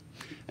better than me.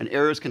 And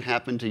errors can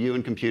happen to you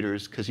and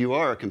computers because you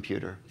are a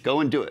computer. Go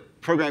and do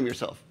it. Program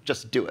yourself.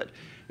 Just do it.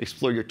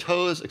 Explore your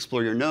toes,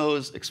 explore your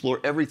nose, explore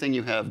everything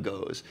you have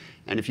goes.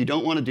 And if you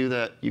don't want to do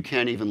that, you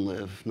can't even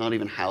live, not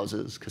even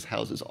houses, because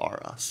houses are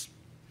us.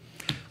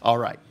 All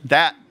right,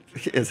 that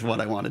is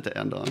what I wanted to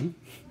end on.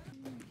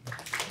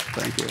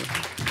 Thank you.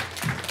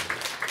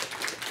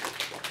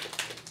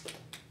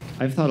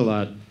 I've thought a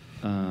lot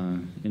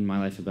in my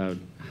life about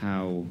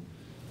how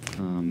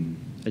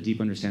a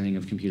deep understanding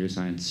of computer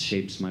science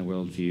shapes my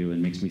worldview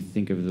and makes me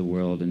think of the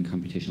world in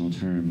computational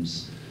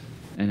terms.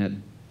 And at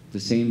the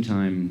same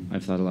time,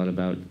 I've thought a lot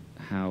about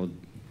how,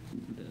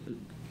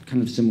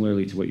 kind of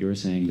similarly to what you were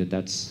saying,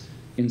 that's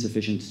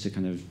insufficient to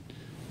kind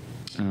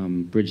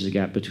of bridge the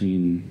gap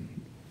between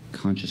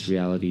conscious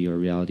reality or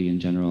reality in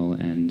general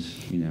and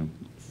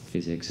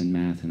physics and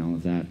math and all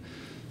of that.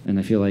 And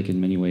I feel like in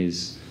many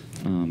ways,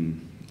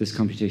 this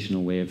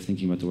computational way of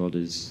thinking about the world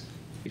is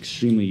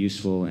extremely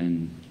useful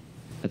and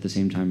at the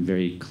same time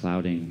very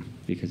clouding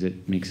because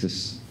it makes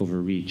us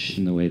overreach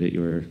in the way that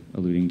you were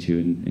alluding to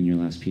in your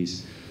last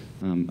piece.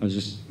 I was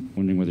just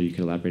wondering whether you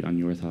could elaborate on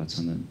your thoughts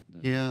on that.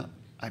 Yeah,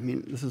 I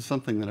mean, this is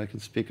something that I can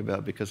speak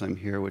about because I'm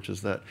here, which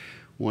is that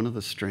one of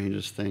the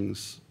strangest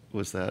things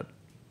was that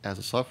as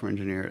a software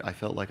engineer, I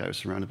felt like I was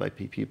surrounded by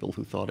people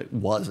who thought it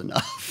was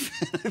enough.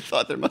 I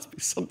thought there must be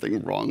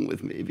something wrong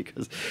with me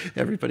because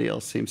everybody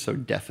else seems so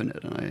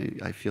definite, and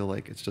I feel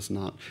like it's just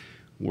not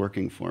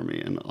working for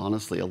me. And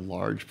honestly, a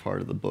large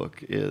part of the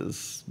book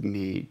is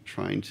me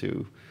trying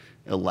to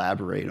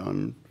elaborate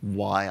on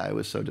why I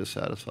was so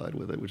dissatisfied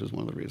with it, which is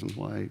one of the reasons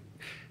why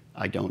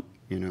I don't,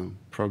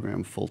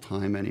 program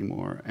full-time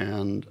anymore.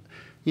 And,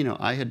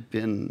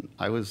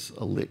 I was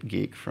a lit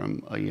geek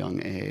from a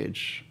young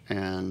age,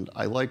 and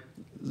I liked,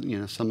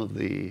 some of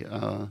the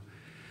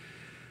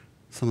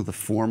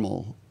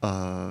formal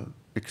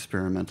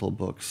experimental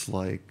books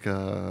like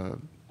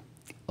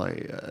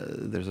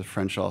there's a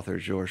French author,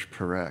 Georges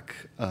Perec,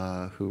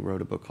 who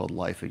wrote a book called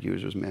Life, a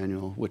User's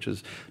Manual, which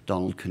is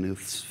Donald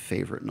Knuth's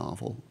favorite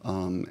novel.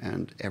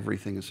 And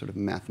everything is sort of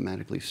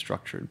mathematically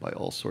structured by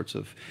all sorts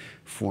of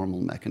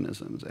formal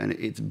mechanisms. And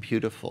it's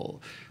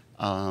beautiful.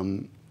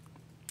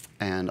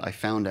 And I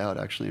found out,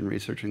 actually, in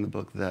researching the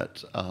book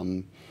that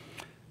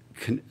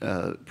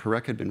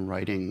Perec had been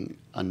writing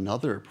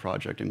another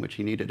project in which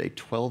he needed a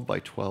 12 by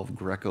 12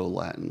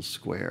 Greco-Latin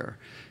square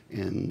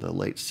in the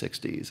late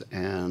 60s,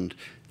 and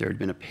there had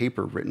been a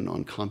paper written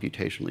on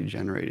computationally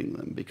generating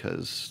them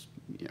because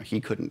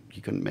he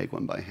couldn't make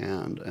one by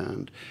hand.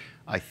 And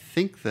I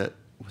think that,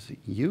 was it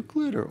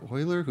Euclid or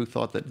Euler who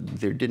thought that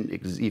there didn't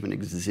even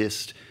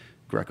exist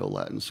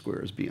Greco-Latin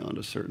squares beyond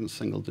a certain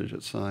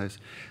single-digit size.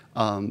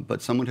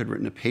 But someone had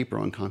written a paper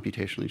on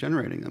computationally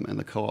generating them, and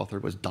the co-author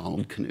was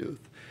Donald Knuth.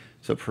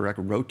 So Perec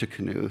wrote to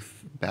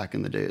Knuth back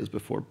in the days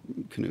before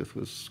Knuth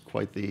was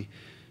quite the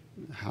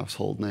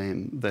household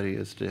name that he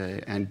is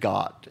today, and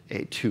got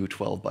two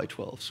 12 by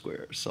 12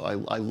 squares. So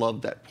I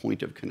loved that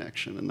point of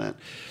connection, and that,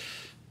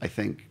 I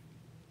think,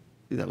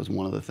 that was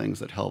one of the things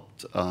that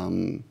helped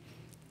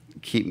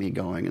keep me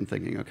going and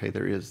thinking, okay,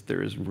 there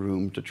is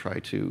room to try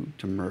to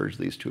merge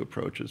these two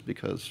approaches,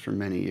 because for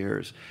many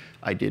years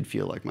I did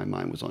feel like my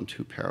mind was on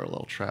two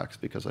parallel tracks,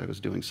 because I was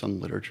doing some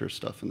literature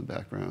stuff in the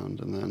background,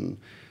 and then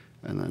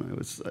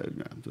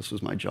this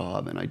was my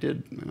job, and I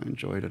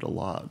enjoyed it a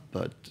lot,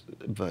 but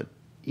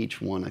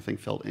each one I think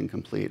felt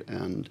incomplete,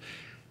 and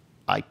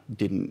I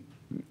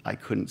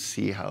couldn't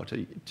see how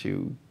to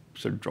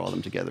sort of draw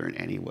them together in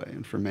any way.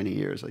 And for many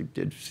years I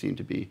did seem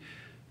to be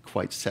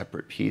quite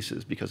separate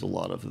pieces, because a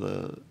lot of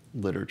the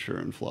literature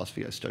and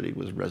philosophy I studied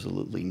was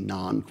resolutely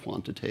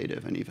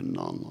non-quantitative and even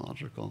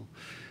non-logical.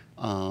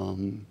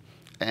 And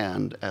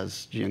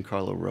as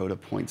Giancarlo Rota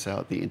points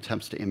out, the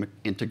attempts to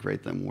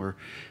integrate them were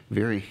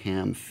very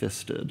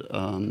ham-fisted.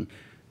 And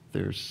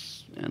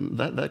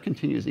that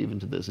continues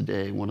even to this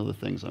day. One of the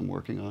things I'm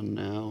working on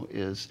now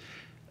is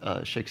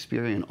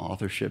Shakespearean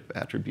authorship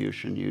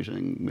attribution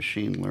using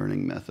machine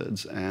learning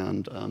methods.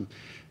 And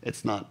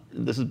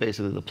this is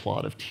basically the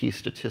plot of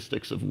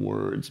T-statistics of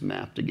words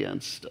mapped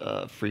against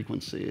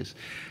frequencies.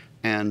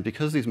 And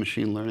because these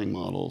machine learning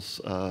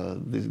models,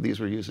 these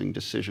were using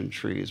decision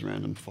trees,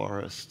 random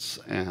forests,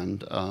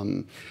 and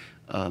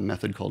a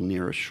method called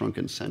nearest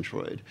shrunken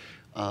centroid.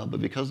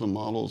 But because the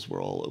models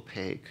were all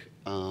opaque,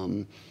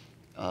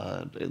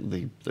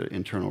 the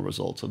internal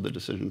results of the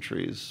decision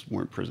trees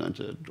weren't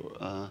presented.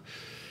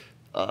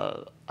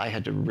 I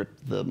had to rip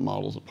the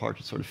models apart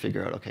to sort of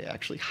figure out, okay,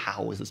 actually,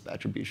 how is this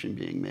attribution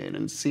being made?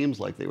 And it seems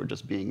like they were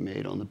just being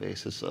made on the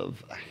basis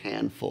of a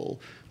handful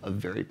of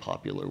very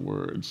popular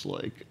words,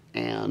 like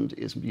 "and"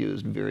 is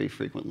used very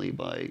frequently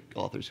by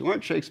authors who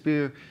aren't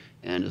Shakespeare,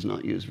 and is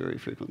not used very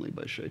frequently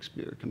by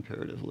Shakespeare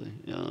comparatively,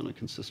 on a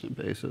consistent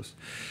basis.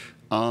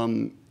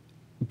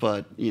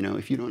 But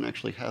if you don't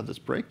actually have this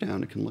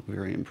breakdown, it can look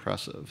very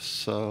impressive.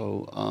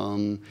 So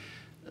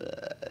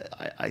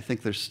I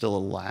think there's still a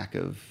lack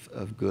of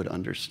good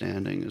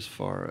understanding as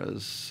far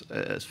as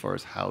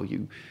how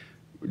you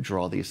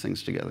draw these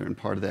things together, and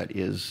part of that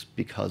is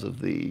because of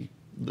the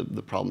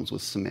problems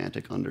with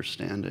semantic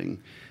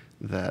understanding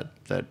that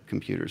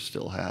computers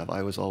still have.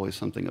 I was always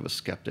something of a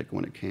skeptic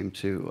when it came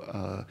to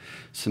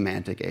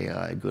semantic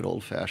AI, good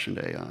old-fashioned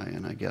AI,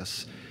 and I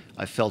guess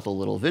I felt a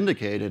little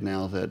vindicated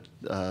now that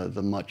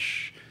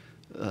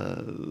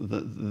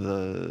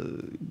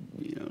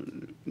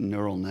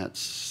neural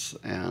nets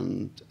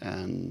and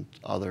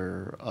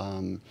other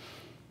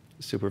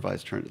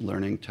supervised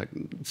learning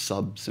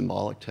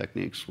sub-symbolic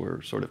techniques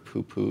were sort of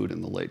poo-pooed in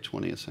the late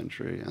 20th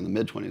century and the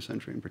mid-20th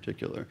century in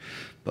particular.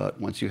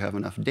 But once you have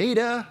enough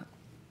data,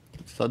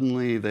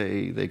 suddenly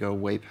they go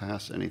way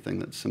past anything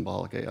that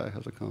symbolic AI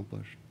has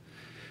accomplished.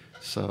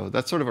 So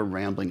that's sort of a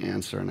rambling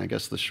answer, and I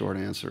guess the short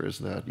answer is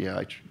that,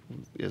 I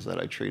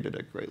treat it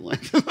at great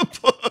length in the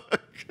book.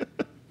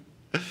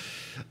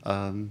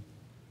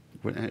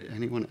 Would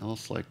anyone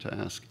else like to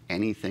ask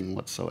anything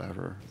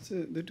whatsoever?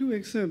 So the two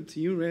excerpts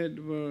you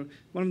read were,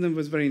 one of them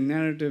was very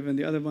narrative, and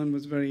the other one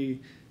was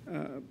very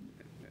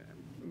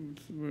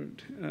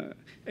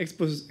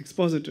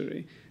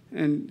expository.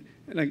 And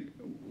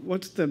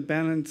what's the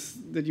balance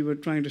that you were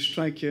trying to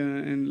strike here?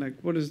 And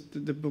what is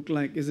the book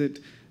like? Is it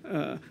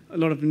a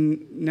lot of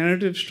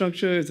narrative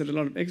structure? Is it a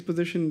lot of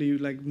exposition? Do you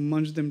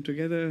munch them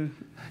together?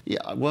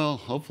 Yeah, well,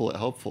 hopefully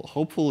I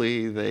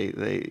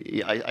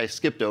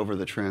skipped over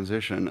the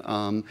transition.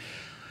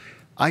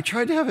 I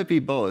tried to have it be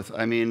both.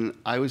 I mean,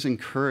 I was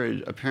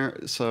encouraged.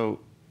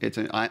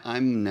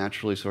 I'm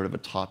naturally sort of a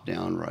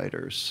top-down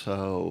writer,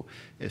 so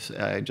if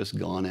I had just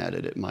gone at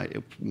it, it might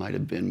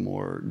have been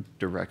more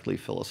directly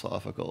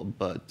philosophical.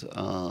 But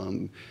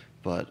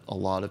a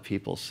lot of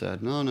people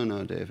said,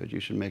 no, David, you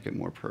should make it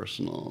more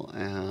personal.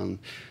 And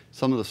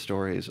some of the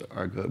stories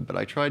are good, but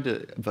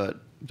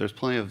there's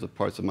plenty of the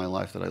parts of my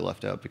life that I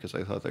left out because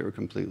I thought they were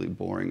completely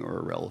boring or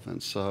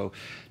irrelevant. So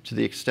to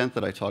the extent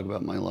that I talk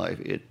about my life,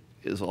 it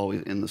is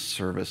always in the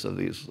service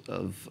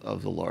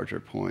of the larger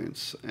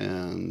points.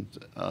 And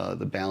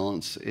the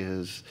balance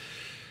is,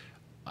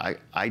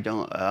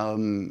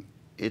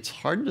 it's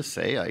hard to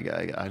say.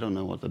 I don't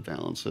know what the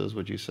balance is.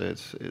 Would you say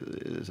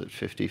is it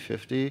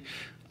 50-50?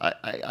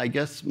 I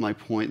guess my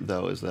point,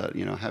 though, is that,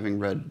 having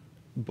read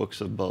books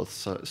of both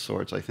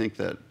sorts, I think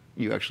that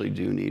you actually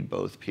do need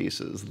both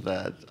pieces.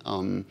 That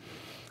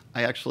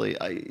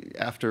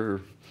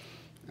after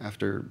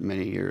after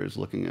many years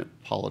looking at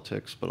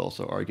politics, but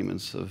also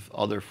arguments of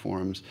other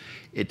forms,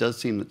 it does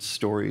seem that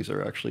stories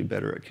are actually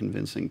better at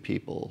convincing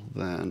people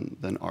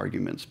than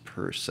arguments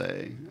per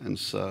se. And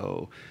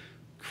so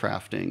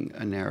crafting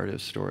a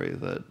narrative story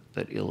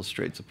that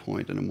illustrates a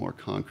point in a more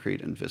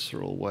concrete and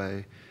visceral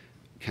way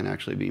can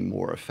actually be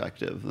more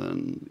effective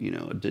than, you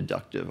know, a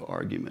deductive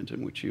argument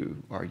in which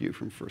you argue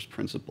from first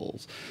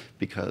principles,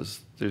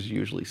 because there's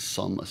usually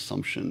some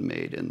assumption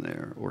made in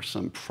there, or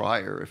some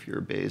prior, if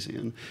you're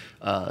Bayesian,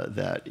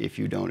 that if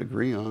you don't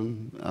agree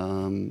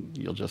on,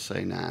 you'll just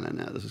say, nah,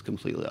 this is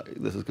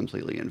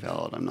completely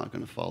invalid. I'm not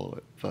going to follow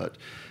it. But,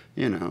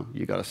 you know,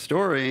 you got a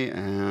story,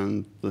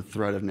 and the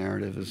thread of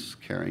narrative is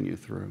carrying you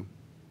through.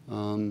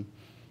 So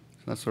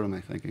that's sort of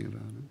my thinking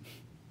about it.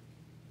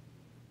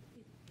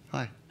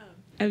 Hi.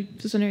 I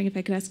was wondering if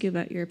I could ask you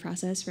about your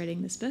process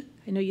writing this book.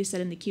 I know you said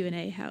in the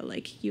Q&A how,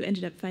 like, you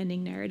ended up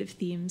finding narrative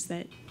themes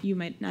that you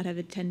might not have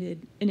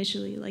intended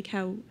initially. Like,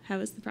 how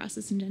is the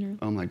process in general?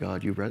 Oh my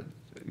God, you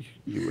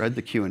read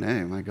the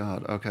Q&A. My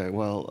God. Okay.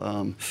 Well,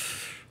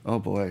 oh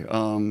boy.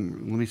 Let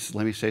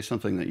me say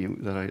something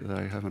that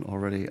I haven't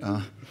already.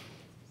 The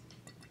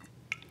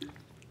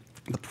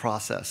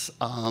process.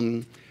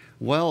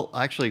 Well,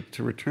 actually,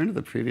 to return to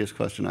the previous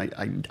question,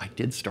 I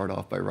did start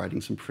off by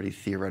writing some pretty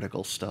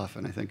theoretical stuff,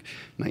 and I think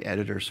my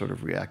editor sort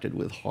of reacted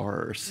with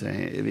horror,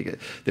 saying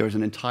there was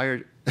an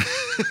entire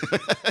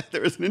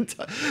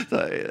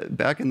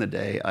back in the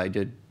day, I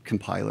did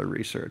compiler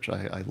research.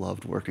 I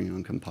loved working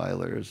on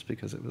compilers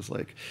because it's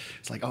like,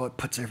 oh, it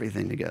puts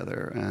everything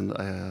together.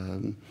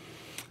 And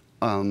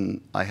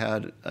I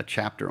had a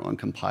chapter on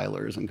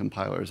compilers, and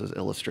compilers as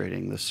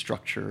illustrating the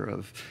structure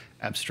of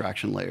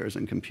abstraction layers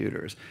in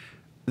computers.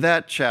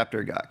 That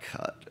chapter got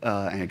cut,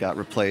 and it got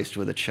replaced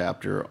with a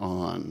chapter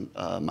on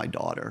my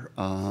daughter.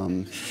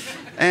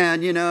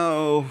 And, you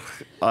know,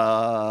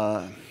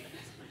 what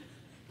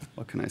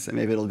can I say?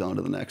 Maybe it'll go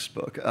into the next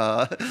book.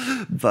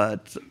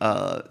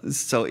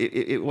 So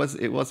it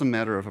was a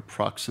matter of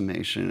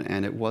approximation,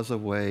 and it was a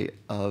way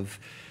of,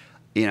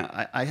 you know,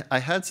 I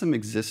had some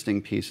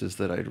existing pieces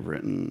that I'd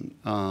written.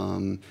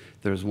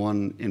 There's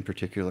one in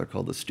particular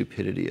called The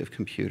Stupidity of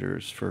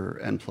Computers for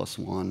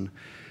N+1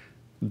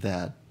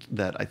 that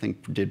I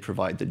think did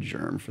provide the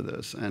germ for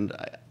this. And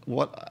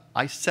what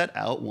I set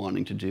out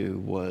wanting to do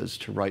was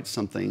to write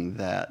something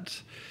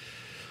that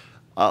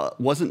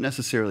wasn't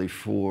necessarily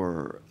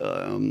for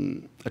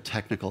a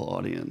technical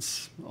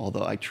audience,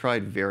 although I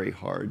tried very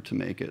hard to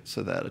make it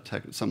so that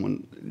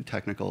someone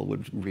technical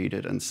would read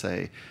it and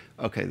say,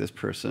 okay, this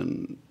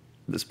person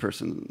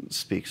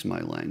speaks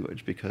my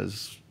language.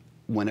 Because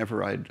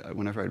whenever I'd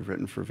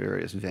written for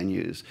various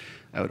venues,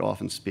 I would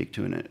often speak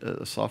to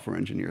a software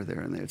engineer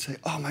there, and they would say,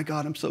 "Oh my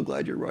God, I'm so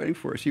glad you're writing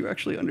for us. You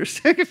actually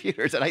understand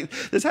computers." And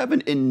this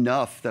happened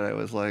enough that I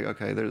was like,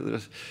 okay,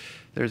 there's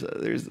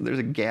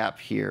a gap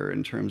here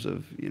in terms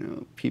of, you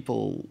know,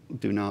 people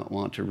do not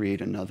want to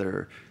read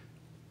another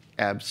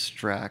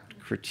abstract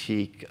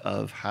critique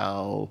of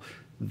how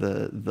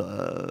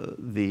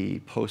the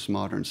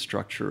postmodern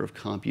structure of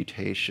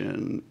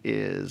computation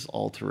is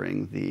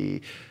altering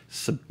the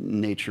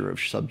nature of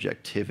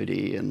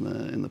subjectivity in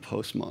the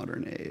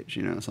postmodern age,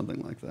 you know, something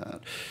like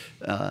that.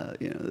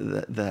 You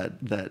know,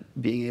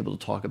 that being able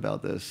to talk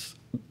about this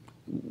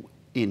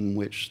in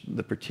which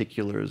the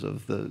particulars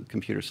of the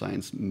computer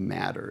science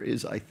matter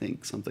is, I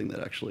think, something that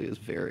actually is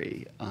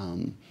very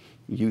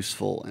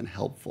useful and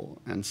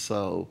helpful. And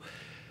so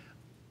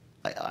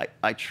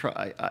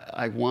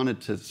I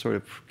wanted to sort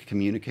of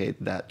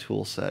communicate that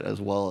tool set, as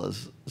well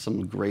as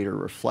some greater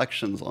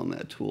reflections on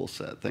that tool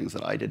set, things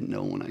that I didn't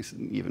know when I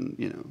even,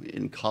 you know,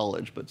 in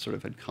college, but sort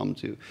of had come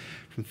to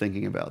from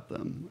thinking about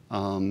them.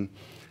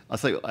 I'll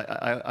say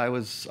I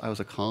was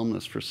a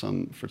columnist for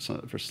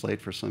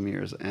Slate for some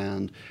years,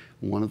 and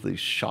one of the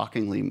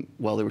shockingly,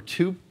 well, there were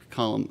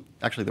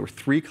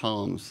 3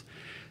 columns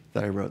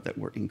that I wrote that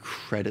were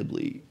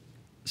incredibly,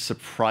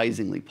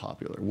 surprisingly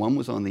popular. One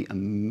was on the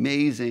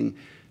amazing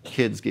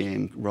kids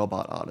game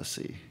Robot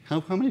Odyssey.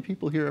 How many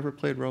people here ever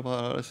played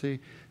Robot Odyssey?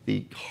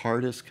 The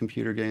hardest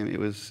computer game. It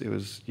was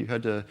you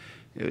had to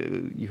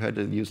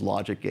use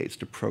logic gates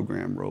to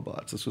program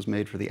robots. This was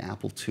made for the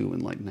Apple II in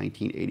like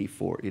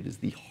 1984. It is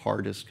the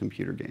hardest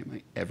computer game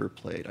I ever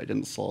played. I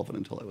didn't solve it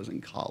until I was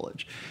in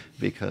college,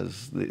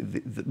 because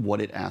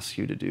what it asks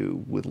you to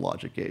do with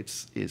logic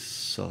gates is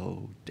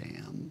so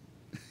damn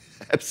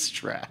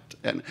abstract,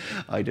 and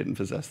I didn't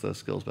possess those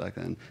skills back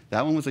then.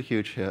 That one was a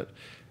huge hit.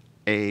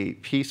 A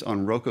piece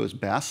on Rocco's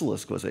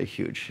Basilisk was a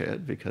huge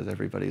hit, because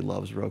everybody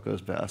loves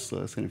Rocco's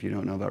Basilisk, and if you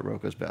don't know about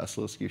Rocco's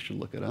Basilisk, you should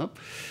look it up.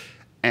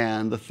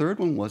 And the third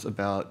one was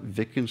about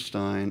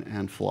Wittgenstein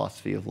and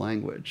philosophy of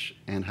language,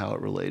 and how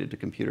it related to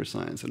computer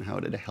science, and how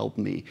it had helped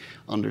me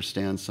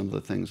understand some of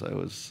the things I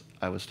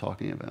was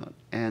talking about.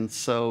 And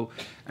so,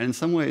 and in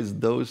some ways,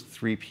 those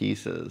 3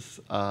 pieces,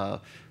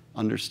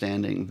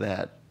 understanding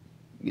that,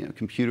 you know,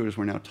 computers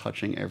were now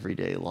touching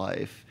everyday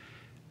life,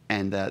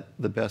 and that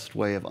the best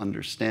way of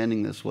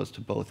understanding this was to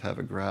both have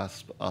a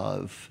grasp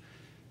of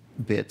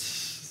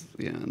bits,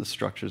 the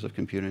structures of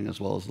computing, as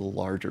well as the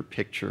larger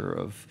picture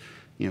of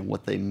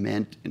what they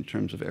meant in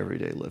terms of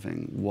everyday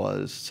living,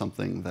 was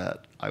something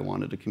that I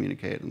wanted to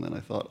communicate, and then I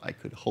thought I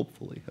could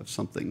hopefully have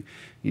something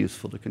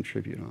useful to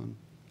contribute on.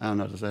 I don't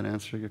know, does that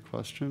answer your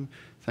question?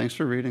 Thanks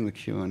for reading the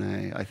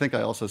Q&A. I think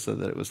I also said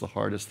that it was the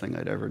hardest thing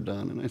I'd ever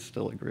done, and I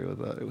still agree with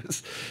that.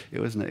 It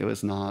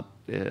was not,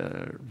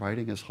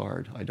 writing is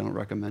hard. I don't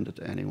recommend it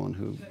to anyone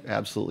who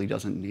absolutely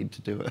doesn't need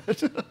to do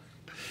it.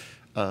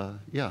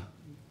 Yeah.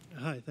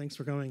 Hi, thanks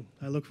for coming.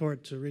 I look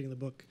forward to reading the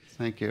book.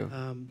 Thank you.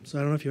 So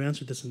I don't know if you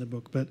answered this in the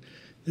book, but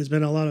there's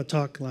been a lot of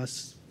talk the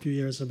last few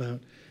years about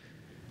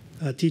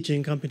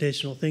teaching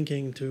computational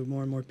thinking to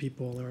more and more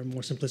people, or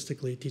more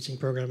simplistically, teaching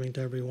programming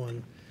to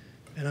everyone.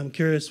 And I'm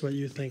curious what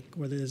you think,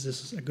 whether is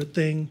this a good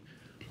thing,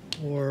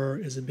 or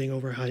is it being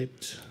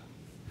overhyped?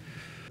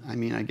 I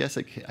mean, I guess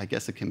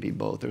it can be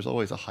both. There's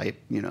always a hype,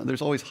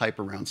 there's always hype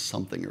around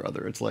something or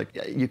other. It's like,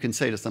 you can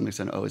say to some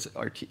extent, oh,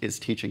 is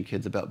teaching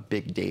kids about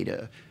big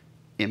data,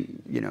 a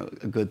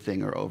good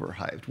thing or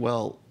overhyped?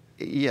 Well,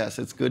 yes,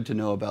 it's good to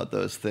know about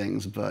those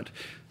things, but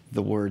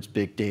the words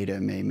big data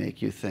may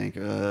make you think,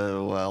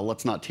 well,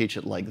 let's not teach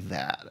it like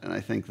that. And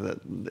I think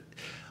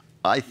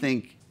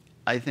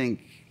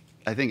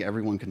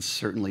everyone can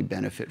certainly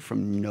benefit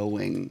from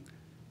knowing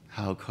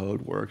how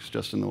code works,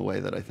 just in the way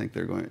that I think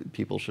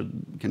people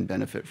can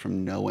benefit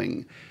from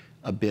knowing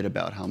a bit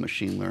about how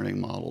machine learning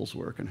models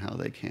work and how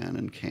they can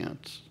and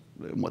can't,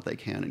 and what they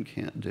can and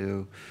can't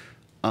do.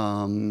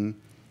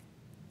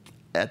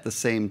 At the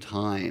same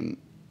time,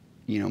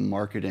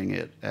 marketing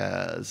it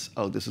as,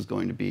 oh, this is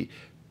going to be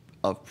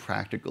of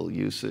practical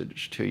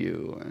usage to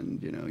you,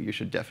 and you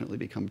should definitely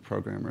become a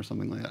programmer or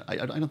something like that,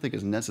 I don't think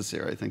is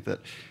necessary. I think that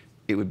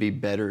it would be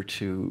better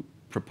to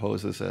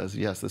propose this as,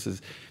 yes, this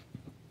is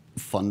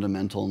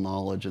fundamental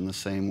knowledge in the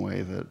same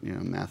way that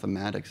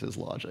mathematics is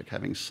logic,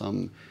 having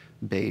some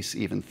base,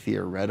 even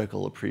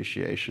theoretical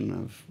appreciation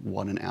of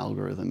what an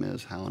algorithm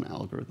is, how an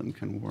algorithm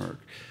can work.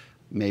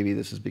 Maybe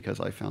this is because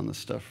I found this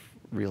stuff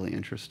really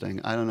interesting.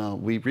 I don't know.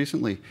 We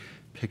recently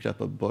picked up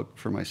a book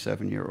for my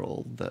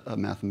 7-year-old, a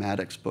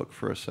mathematics book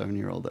for a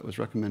 7-year-old that was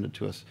recommended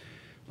to us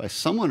by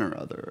someone or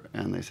other,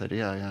 and they said,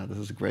 yeah, this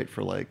is great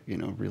for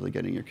really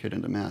getting your kid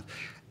into math.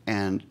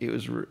 And it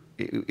was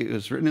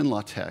written in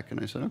LaTeX,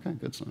 and I said, okay,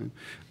 good sign.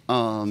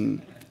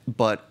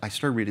 But I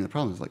started reading the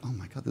problem. I was like, oh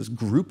my God, this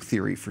group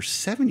theory for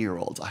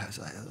 7-year-olds. I was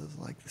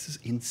like, this is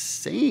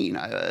insane.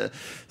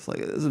 It's like,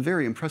 this is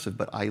very impressive.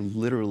 But I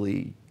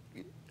literally,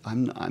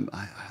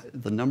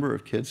 the number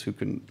of kids who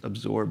can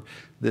absorb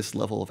this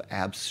level of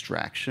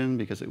abstraction,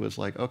 because it was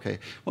like, okay,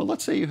 well,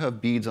 let's say you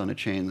have beads on a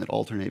chain that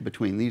alternate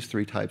between these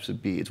 3 types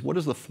of beads. What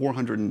is the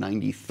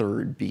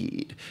 493rd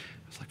bead?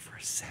 It's like, for a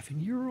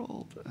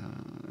 7-year-old?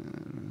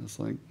 It's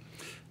like,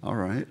 all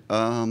right.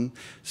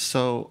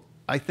 So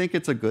I think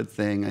it's a good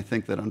thing. I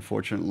think that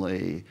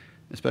unfortunately,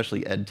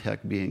 especially ed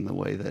tech being the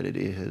way that it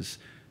is,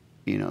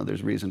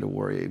 there's reason to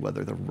worry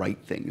whether the right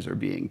things are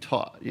being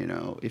taught.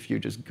 If you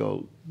just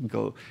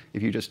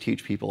if you just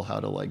teach people how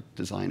to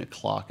design a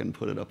clock and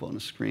put it up on a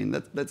screen,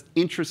 that's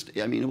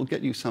interesting. I mean, it will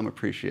get you some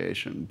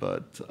appreciation,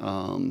 but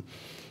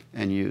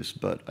and use.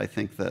 But I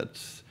think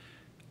that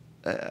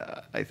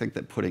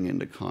putting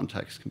into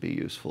context can be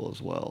useful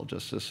as well.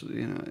 Just as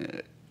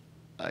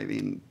I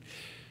mean,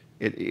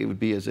 it would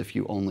be as if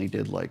you only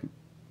did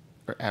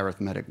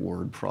arithmetic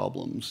word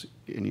problems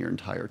in your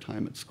entire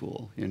time at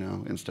school,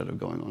 instead of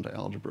going on to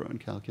algebra and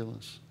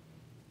calculus.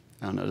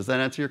 I don't know. Does that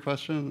answer your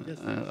question? Yes.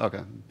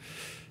 Okay.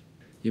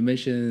 You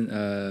mentioned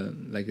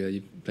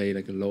you play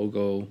a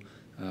logo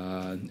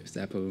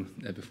example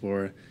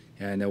before,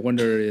 and I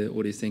wonder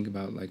what do you think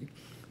about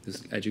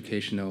this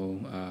educational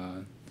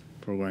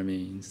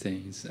programming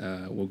things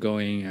we're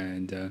going,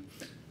 and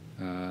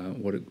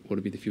what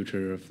would be the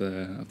future of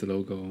the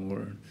logo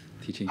or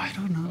teaching? I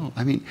don't know.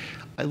 I mean,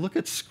 I look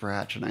at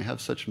Scratch and I have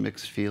such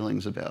mixed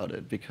feelings about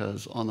it,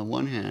 because on the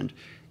one hand,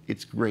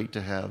 it's great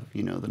to have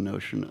the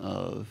notion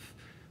of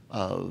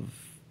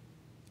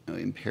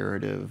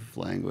imperative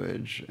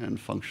language and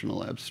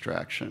functional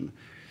abstraction.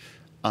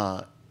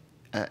 But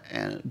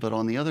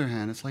on the other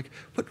hand, it's like,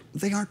 but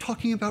they aren't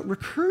talking about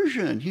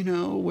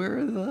recursion. Where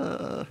are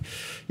the,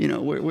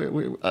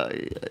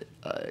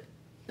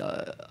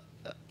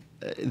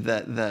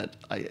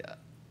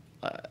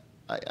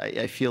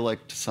 I feel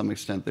like to some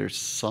extent there's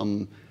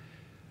some.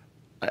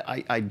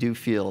 I do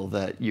feel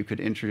that you could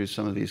introduce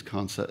some of these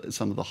concepts,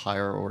 some of the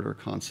higher order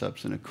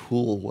concepts, in a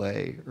cool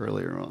way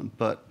earlier on.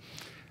 But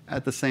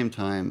at the same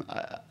time,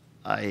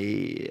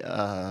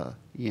 the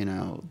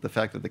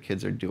fact that the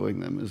kids are doing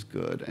them is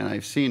good. And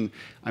I've seen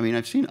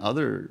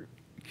other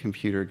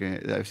computer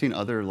games. I've seen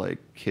other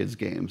kids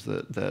games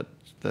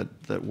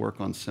that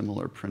work on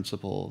similar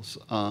principles.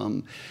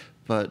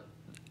 But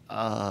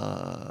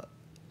I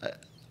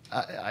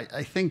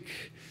think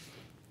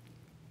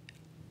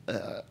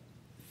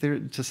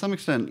to some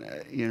extent,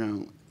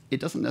 it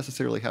doesn't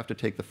necessarily have to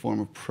take the form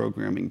of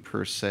programming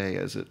per se,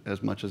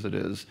 as much as it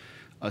is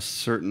a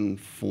certain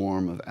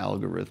form of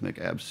algorithmic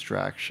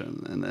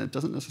abstraction, and it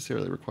doesn't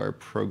necessarily require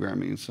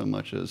programming so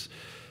much as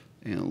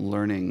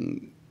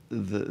learning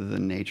the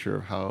nature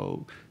of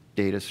how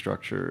data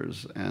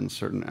structures and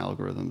certain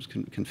algorithms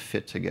can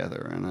fit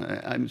together. And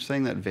I'm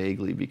saying that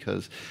vaguely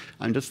because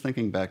I'm just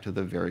thinking back to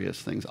the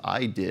various things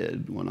I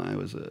did when I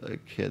was a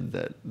kid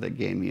that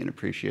gave me an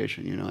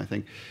appreciation. I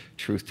think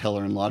truth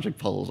teller and logic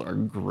puzzles are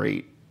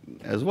great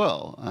as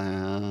well.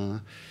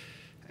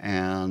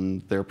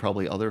 And there are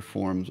probably other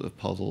forms of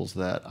puzzles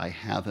that I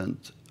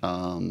haven't,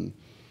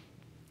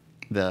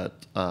 that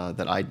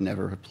I'd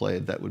never have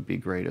played that would be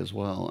great as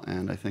well.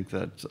 And I think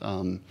that,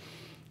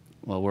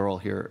 well, we're all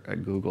here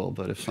at Google,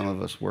 but if some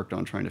of us worked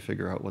on trying to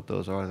figure out what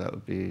those are, that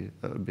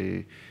would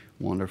be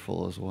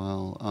wonderful as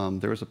well.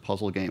 There was a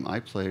puzzle game I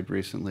played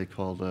recently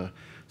called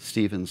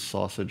Steven's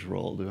Sausage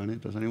Roll.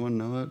 Does anyone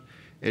know it?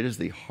 It is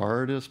the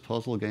hardest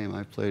puzzle game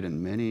I've played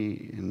in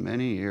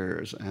many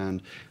years,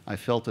 and I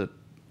felt it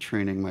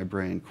training my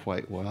brain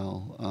quite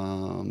well.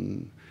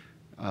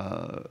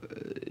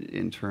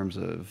 In terms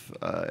of,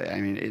 I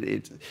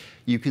mean,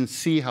 you can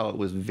see how it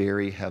was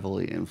very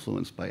heavily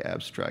influenced by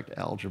abstract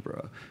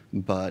algebra,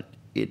 but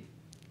it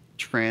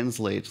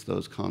translates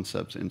those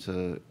concepts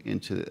into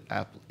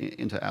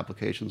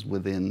applications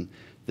within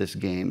this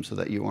game, so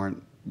that you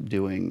aren't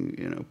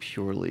doing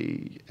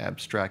purely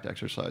abstract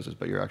exercises,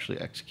 but you're actually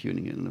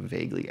executing it in a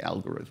vaguely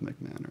algorithmic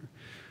manner.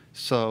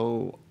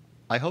 So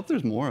I hope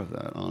there's more of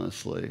that.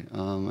 Honestly,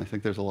 I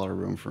think there's a lot of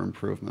room for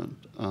improvement.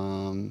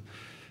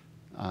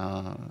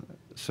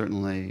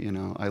 Certainly,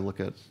 I look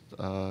at,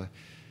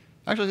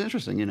 actually it's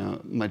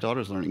interesting, my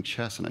daughter's learning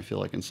chess, and I feel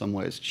like in some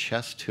ways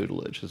chess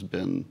tutelage has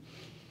been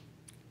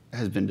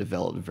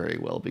developed very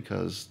well,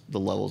 because the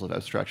levels of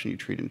abstraction you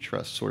treat in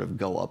chess sort of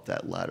go up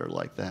that ladder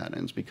like that,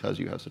 and it's because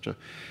you have such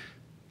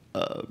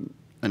an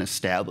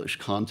established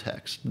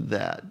context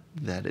that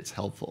it's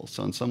helpful.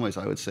 So in some ways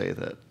I would say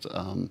that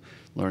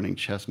learning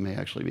chess may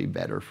actually be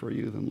better for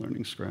you than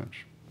learning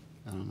Scratch.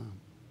 I don't know.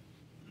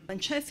 In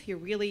chess, he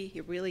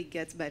really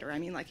gets better. I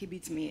mean, like, he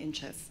beats me in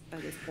chess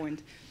at this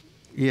point.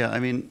 Yeah, I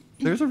mean,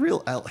 there's a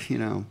real, I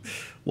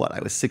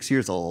was 6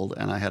 years old,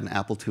 and I had an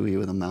Apple IIe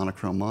with a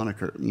monochrome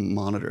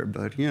monitor,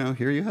 but,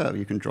 here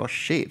you can draw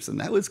shapes, and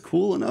that was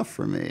cool enough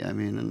for me. I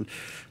mean, and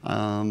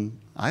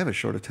I have a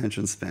short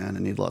attention span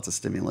and need lots of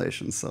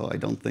stimulation, so I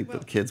don't think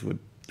that kids would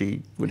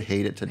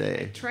hate it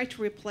today. Try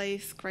to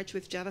replace Scratch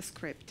with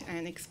JavaScript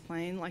and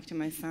explain, like, to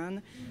my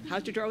son how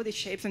to draw these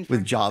shapes. And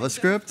with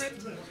JavaScript?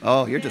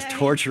 Oh, you're just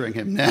torturing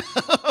him now.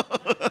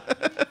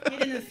 He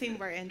didn't seem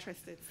very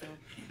interested, so.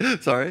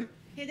 Sorry?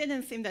 He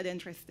didn't seem that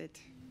interested.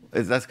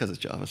 That's because it's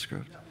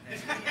JavaScript.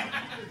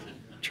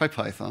 Try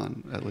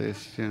Python, at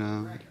least,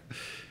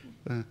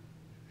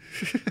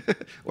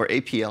 Or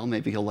APL,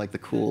 maybe he'll like the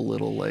cool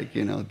little,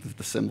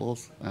 the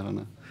symbols. I don't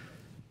know.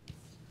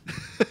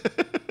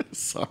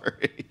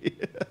 Sorry.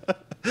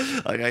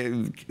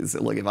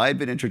 Look, if I had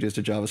been introduced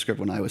to JavaScript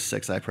when I was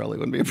 6, I probably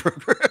wouldn't be a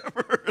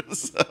programmer.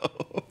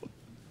 So,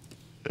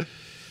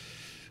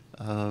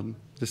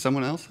 does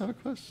someone else have a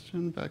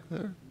question back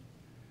there?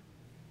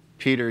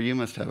 Peter, you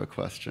must have a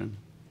question.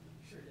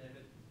 Sure,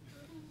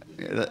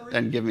 David.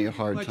 And give me a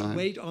hard time. Too much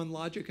weight on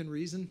logic and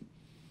reason?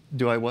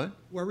 Do I what?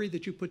 Worry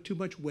that you put too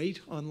much weight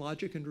on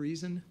logic and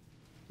reason?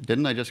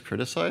 Didn't I just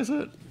criticize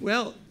it?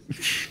 Well,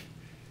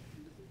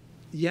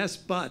 yes,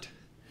 but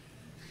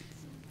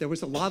there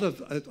was a lot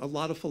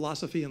of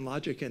philosophy and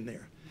logic in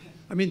there.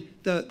 I mean,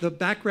 the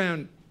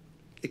background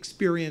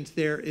experience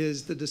there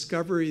is the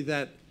discovery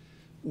that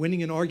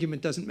winning an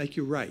argument doesn't make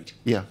you right.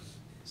 Yeah.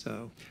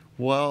 So.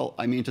 Well,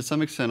 I mean, to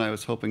some extent, I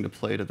was hoping to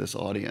play to this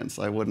audience.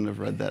 I wouldn't have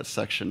read that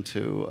section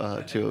to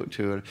an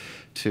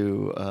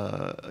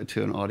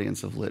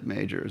audience of lit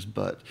majors,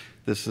 but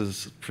this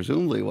is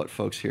presumably what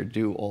folks here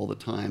do all the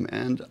time.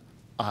 And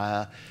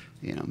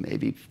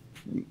maybe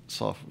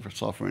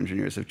software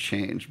engineers have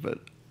changed, but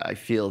I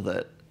feel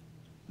that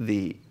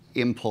the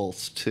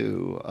impulse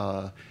to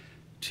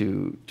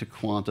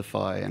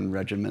quantify and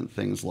regiment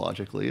things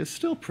logically is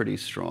still pretty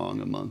strong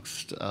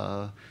amongst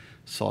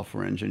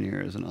software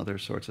engineers and other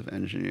sorts of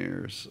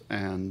engineers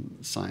and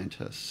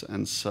scientists.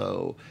 And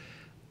so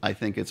I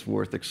think it's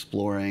worth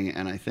exploring,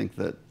 and I think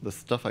that the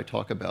stuff I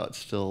talk about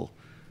still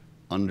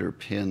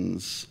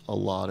underpins a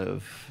lot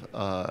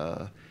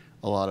of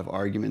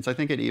arguments. I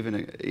think it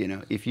even,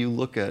 if you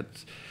look at,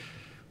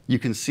 you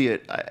can see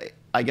it,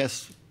 I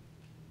guess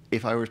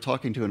if I were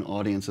talking to an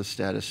audience of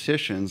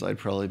statisticians, I'd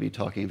probably be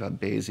talking about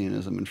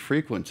Bayesianism and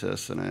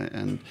frequentists,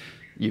 and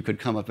you could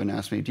come up and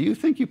ask me, do you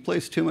think you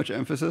place too much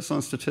emphasis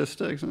on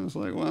statistics? And it's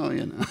like, well,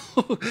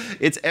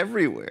 it's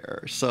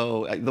everywhere.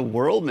 So the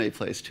world may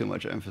place too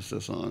much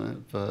emphasis on it,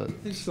 but... Do you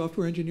think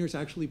software engineers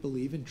actually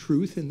believe in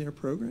truth in their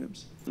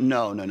programs?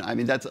 No. I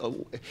mean,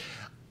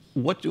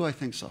 what do I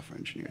think software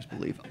engineers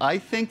believe? I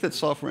think that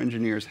software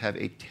engineers have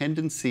a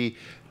tendency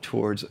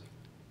towards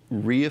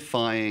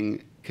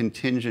reifying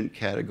contingent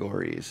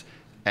categories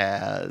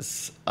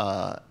as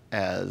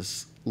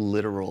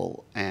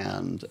literal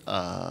and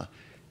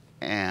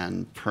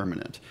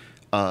permanent.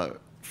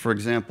 For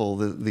example,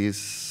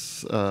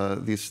 these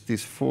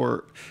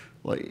four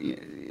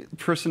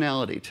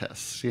personality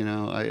tests. You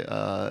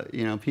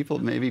know,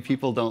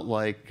 people don't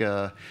like,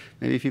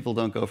 maybe people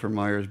don't go for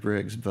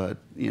Myers-Briggs, but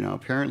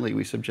apparently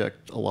we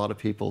subject a lot of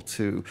people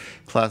to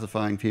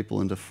classifying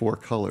people into 4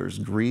 colors: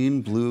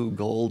 green, blue,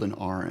 gold, and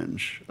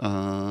orange.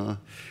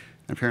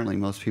 Apparently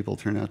most people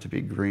turn out to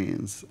be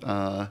greens.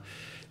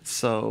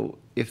 So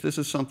if this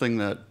is something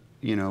that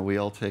we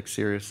all take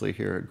seriously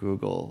here at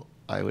Google,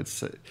 I would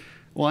say,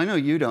 well, I know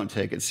you don't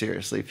take it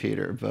seriously,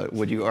 Peter, but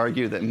would you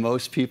argue that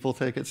most people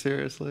take it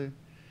seriously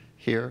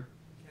here?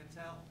 Can't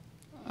tell.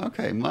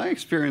 Okay, my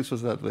experience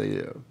was that they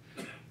do.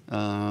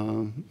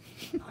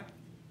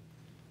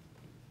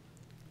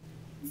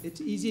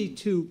 It's easy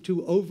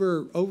to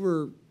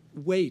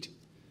overweight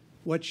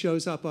what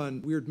shows up on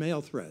weird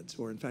mail threads,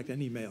 or in fact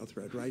any mail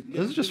thread, right?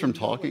 This is just from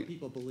talking. What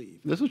people believe.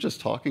 This was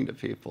just talking to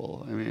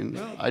people. I mean,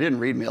 Well, I didn't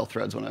read mail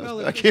threads when I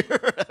was back here.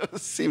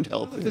 It seemed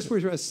healthy. If this were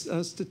a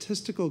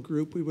statistical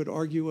group, we would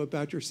argue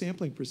about your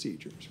sampling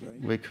procedures, right?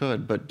 We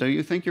could, but do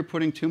you think you're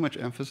putting too much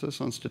emphasis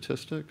on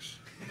statistics?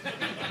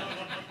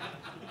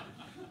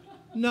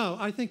 No,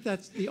 I think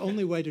that's the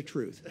only way to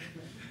truth.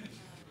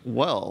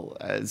 Well,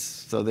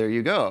 so there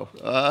you go.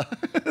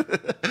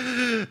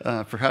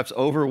 Perhaps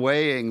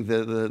overweighing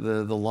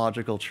the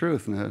logical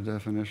truth in that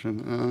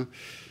definition.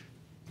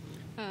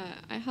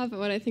 I have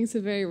what I think is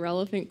a very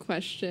relevant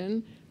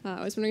question.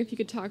 I was wondering if you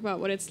could talk about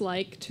what it's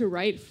like to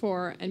write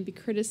for and be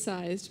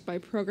criticized by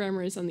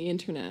programmers on the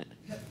internet.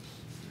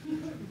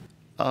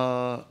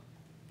 Yeah,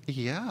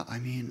 I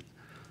mean,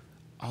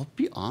 I'll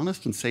be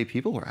honest and say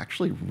people were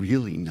actually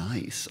really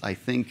nice. I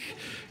think,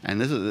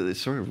 and this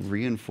is sort of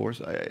reinforced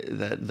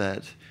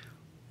that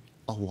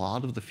a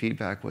lot of the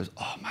feedback was,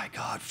 oh my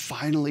God,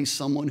 finally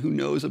someone who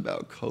knows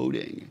about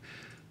coding.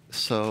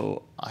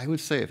 So I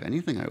would say, if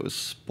anything, I was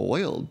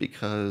spoiled,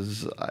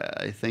 because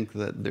I think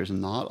that there's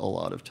not a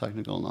lot of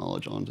technical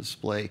knowledge on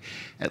display,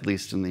 at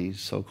least in the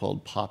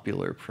so-called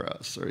popular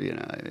press, or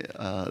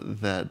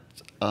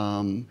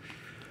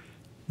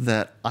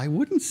that I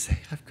wouldn't say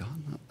I've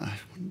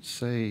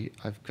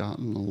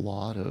gotten a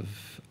lot of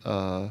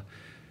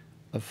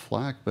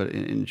flack, but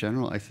in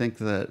general, I think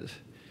that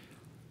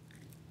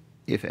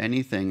if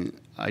anything,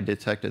 I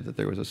detected that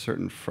there was a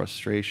certain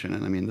frustration,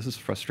 and I mean, this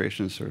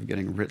frustration is sort of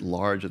getting writ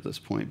large at this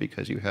point,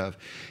 because you have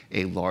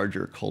a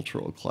larger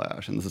cultural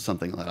clash, and this is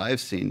something that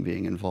I've seen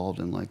being involved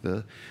in, like,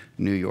 the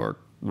New York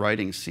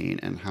writing scene,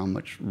 and how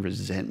much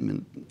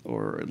resentment,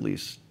 or at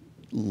least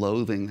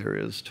loathing, there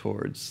is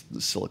towards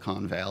the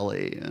Silicon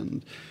Valley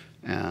and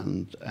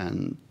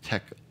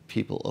tech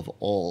people of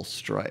all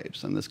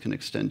stripes. And this can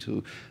extend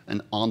to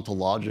an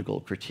ontological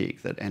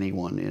critique that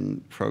anyone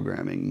in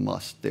programming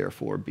must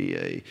therefore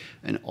be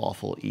an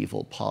awful,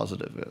 evil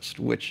positivist,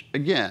 which,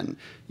 again,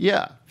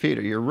 yeah,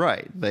 Peter, you're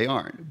right, they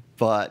aren't.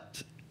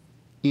 But,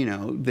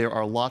 there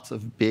are lots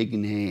of big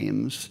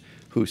names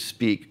who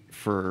speak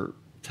for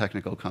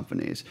technical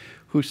companies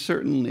who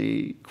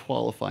certainly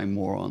qualify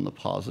more on the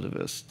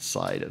positivist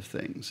side of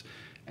things,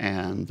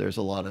 and there's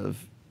a lot of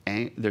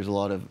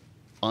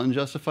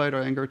unjustified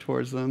anger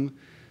towards them,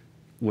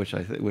 which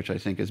I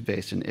think is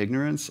based in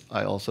ignorance.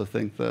 I also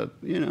think that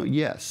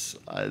yes,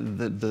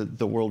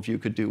 the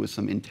worldview could do with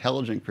some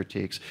intelligent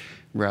critiques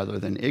rather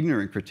than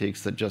ignorant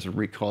critiques that just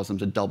cause them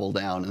to double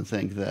down and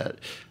think that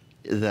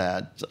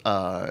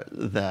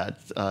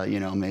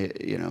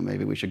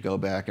maybe we should go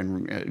back to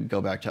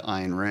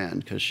Ayn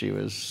Rand because she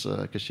was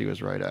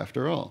right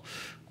after all.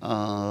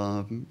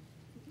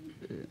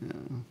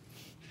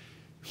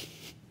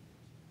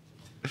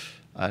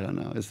 I don't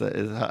know.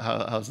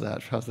 How's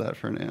that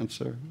for an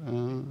answer?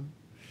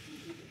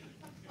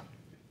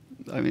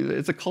 I mean,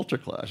 it's a culture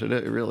clash.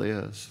 It really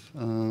is.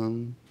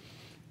 And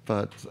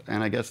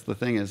I guess the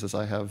thing is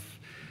I have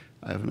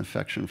an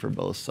affection for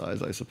both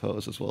sides, I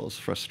suppose, as well as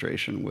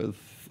frustration with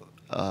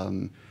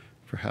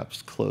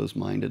perhaps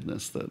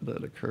closed-mindedness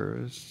that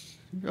occurs,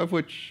 of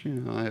which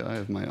I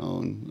have my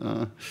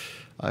own.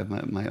 I have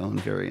my own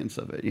variants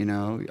of it.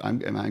 Am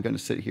I going to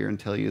sit here and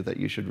tell you that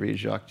you should read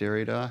Jacques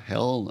Derrida?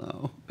 Hell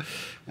no.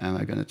 Am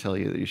I going to tell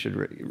you that you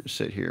should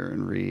sit here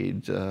and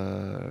read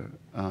I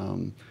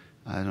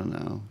don't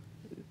know,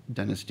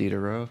 Dennis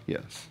Diderot?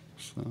 Yes.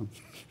 So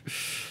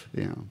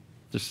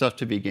there's stuff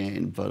to be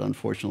gained, but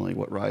unfortunately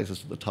what rises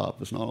to the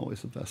top is not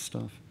always the best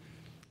stuff.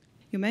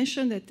 You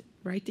mentioned that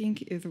writing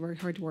is very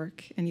hard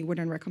work and you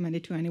wouldn't recommend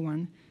it to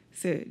anyone.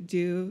 So do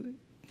you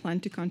plan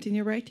to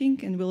continue writing,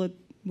 and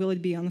will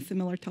it be on a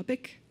similar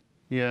topic?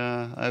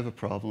 Yeah, I have a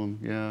problem.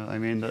 Yeah, I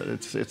mean,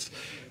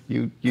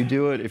 you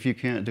do it if you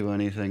can't do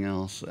anything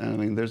else. And I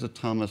mean, there's a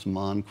Thomas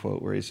Mann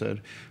quote where he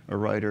said, "A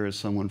writer is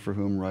someone for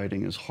whom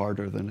writing is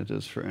harder than it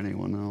is for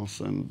anyone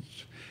else." And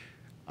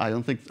I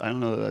don't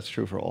know that that's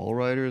true for all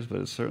writers,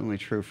 but it's certainly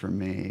true for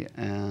me.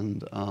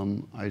 And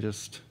I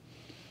just,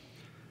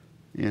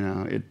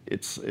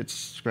 it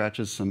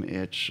scratches some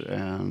itch,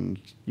 and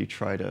you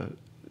try to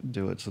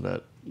do it so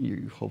that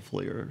you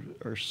hopefully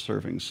are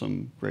serving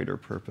some greater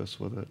purpose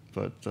with it.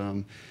 But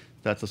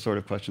that's the sort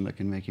of question that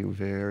can make you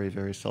very,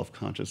 very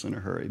self-conscious in a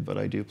hurry. But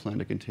I do plan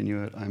to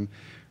continue it. I'm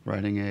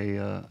writing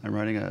a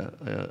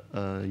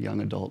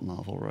young adult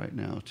novel right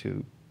now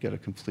to get a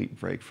complete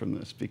break from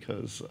this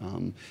because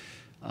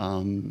I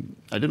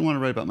didn't want to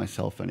write about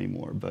myself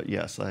anymore. But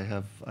yes, I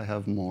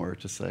have more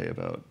to say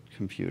about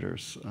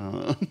computers,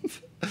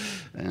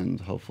 and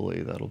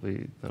hopefully that'll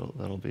be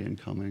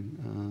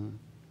incoming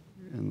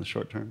in the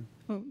short term.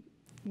 Oh,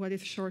 what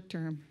is short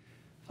term?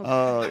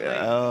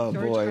 Oh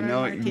boy,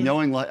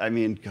 knowing I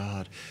mean,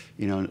 God,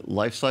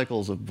 life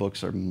cycles of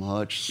books are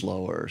much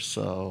slower,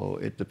 so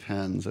it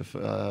depends. If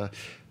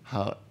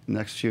how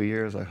next few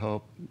years, I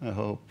hope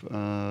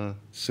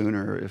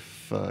sooner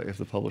if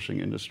the publishing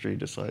industry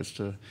decides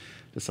to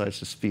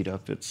speed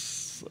up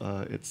its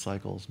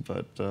cycles.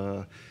 But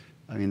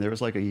I mean, there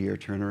was like a year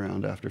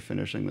turnaround after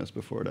finishing this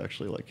before it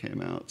actually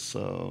came out.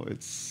 So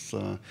it's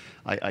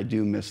I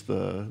do miss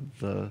the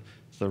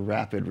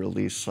rapid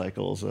release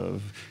cycles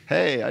of,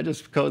 hey, I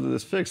just coded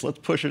this fix, let's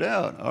push it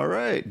out. All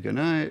right, good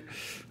night.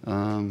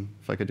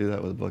 If I could do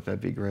that with a book, that'd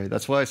be great.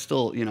 That's why I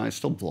still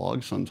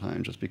blog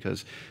sometimes, just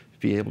because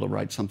be able to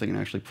write something and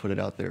actually put it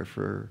out there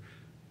for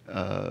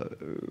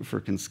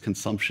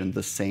consumption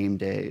the same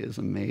day is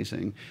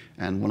amazing.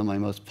 And one of my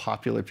most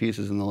popular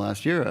pieces in the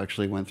last year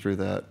actually went through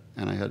that,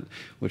 and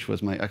which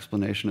was my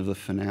explanation of the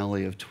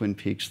finale of Twin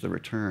Peaks: The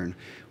Return,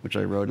 which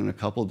I wrote in a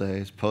couple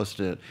days,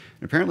 posted it.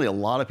 And apparently a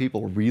lot of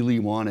people really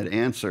wanted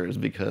answers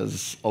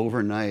because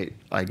overnight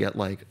I get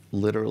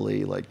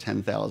literally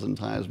 10,000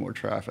 times more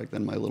traffic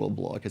than my little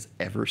blog has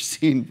ever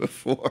seen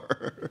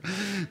before.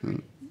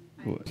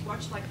 I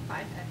watched 5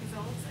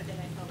 episodes and then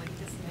I felt like it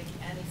doesn't make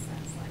any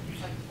sense.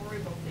 It's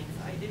horrible things.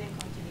 I didn't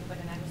continue, but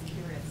then I was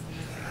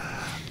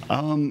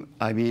curious.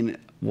 I mean,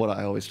 what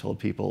I always told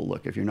people: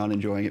 look, if you're not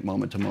enjoying it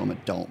moment to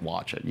moment, don't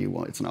watch it.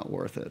 It's not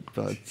worth it.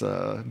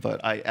 But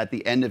at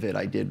the end of it,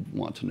 I did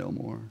want to know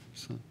more.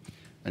 So,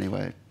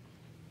 anyway,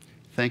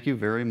 thank you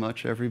very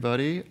much,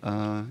 everybody.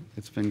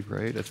 It's been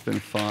great. It's been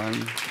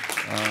fun.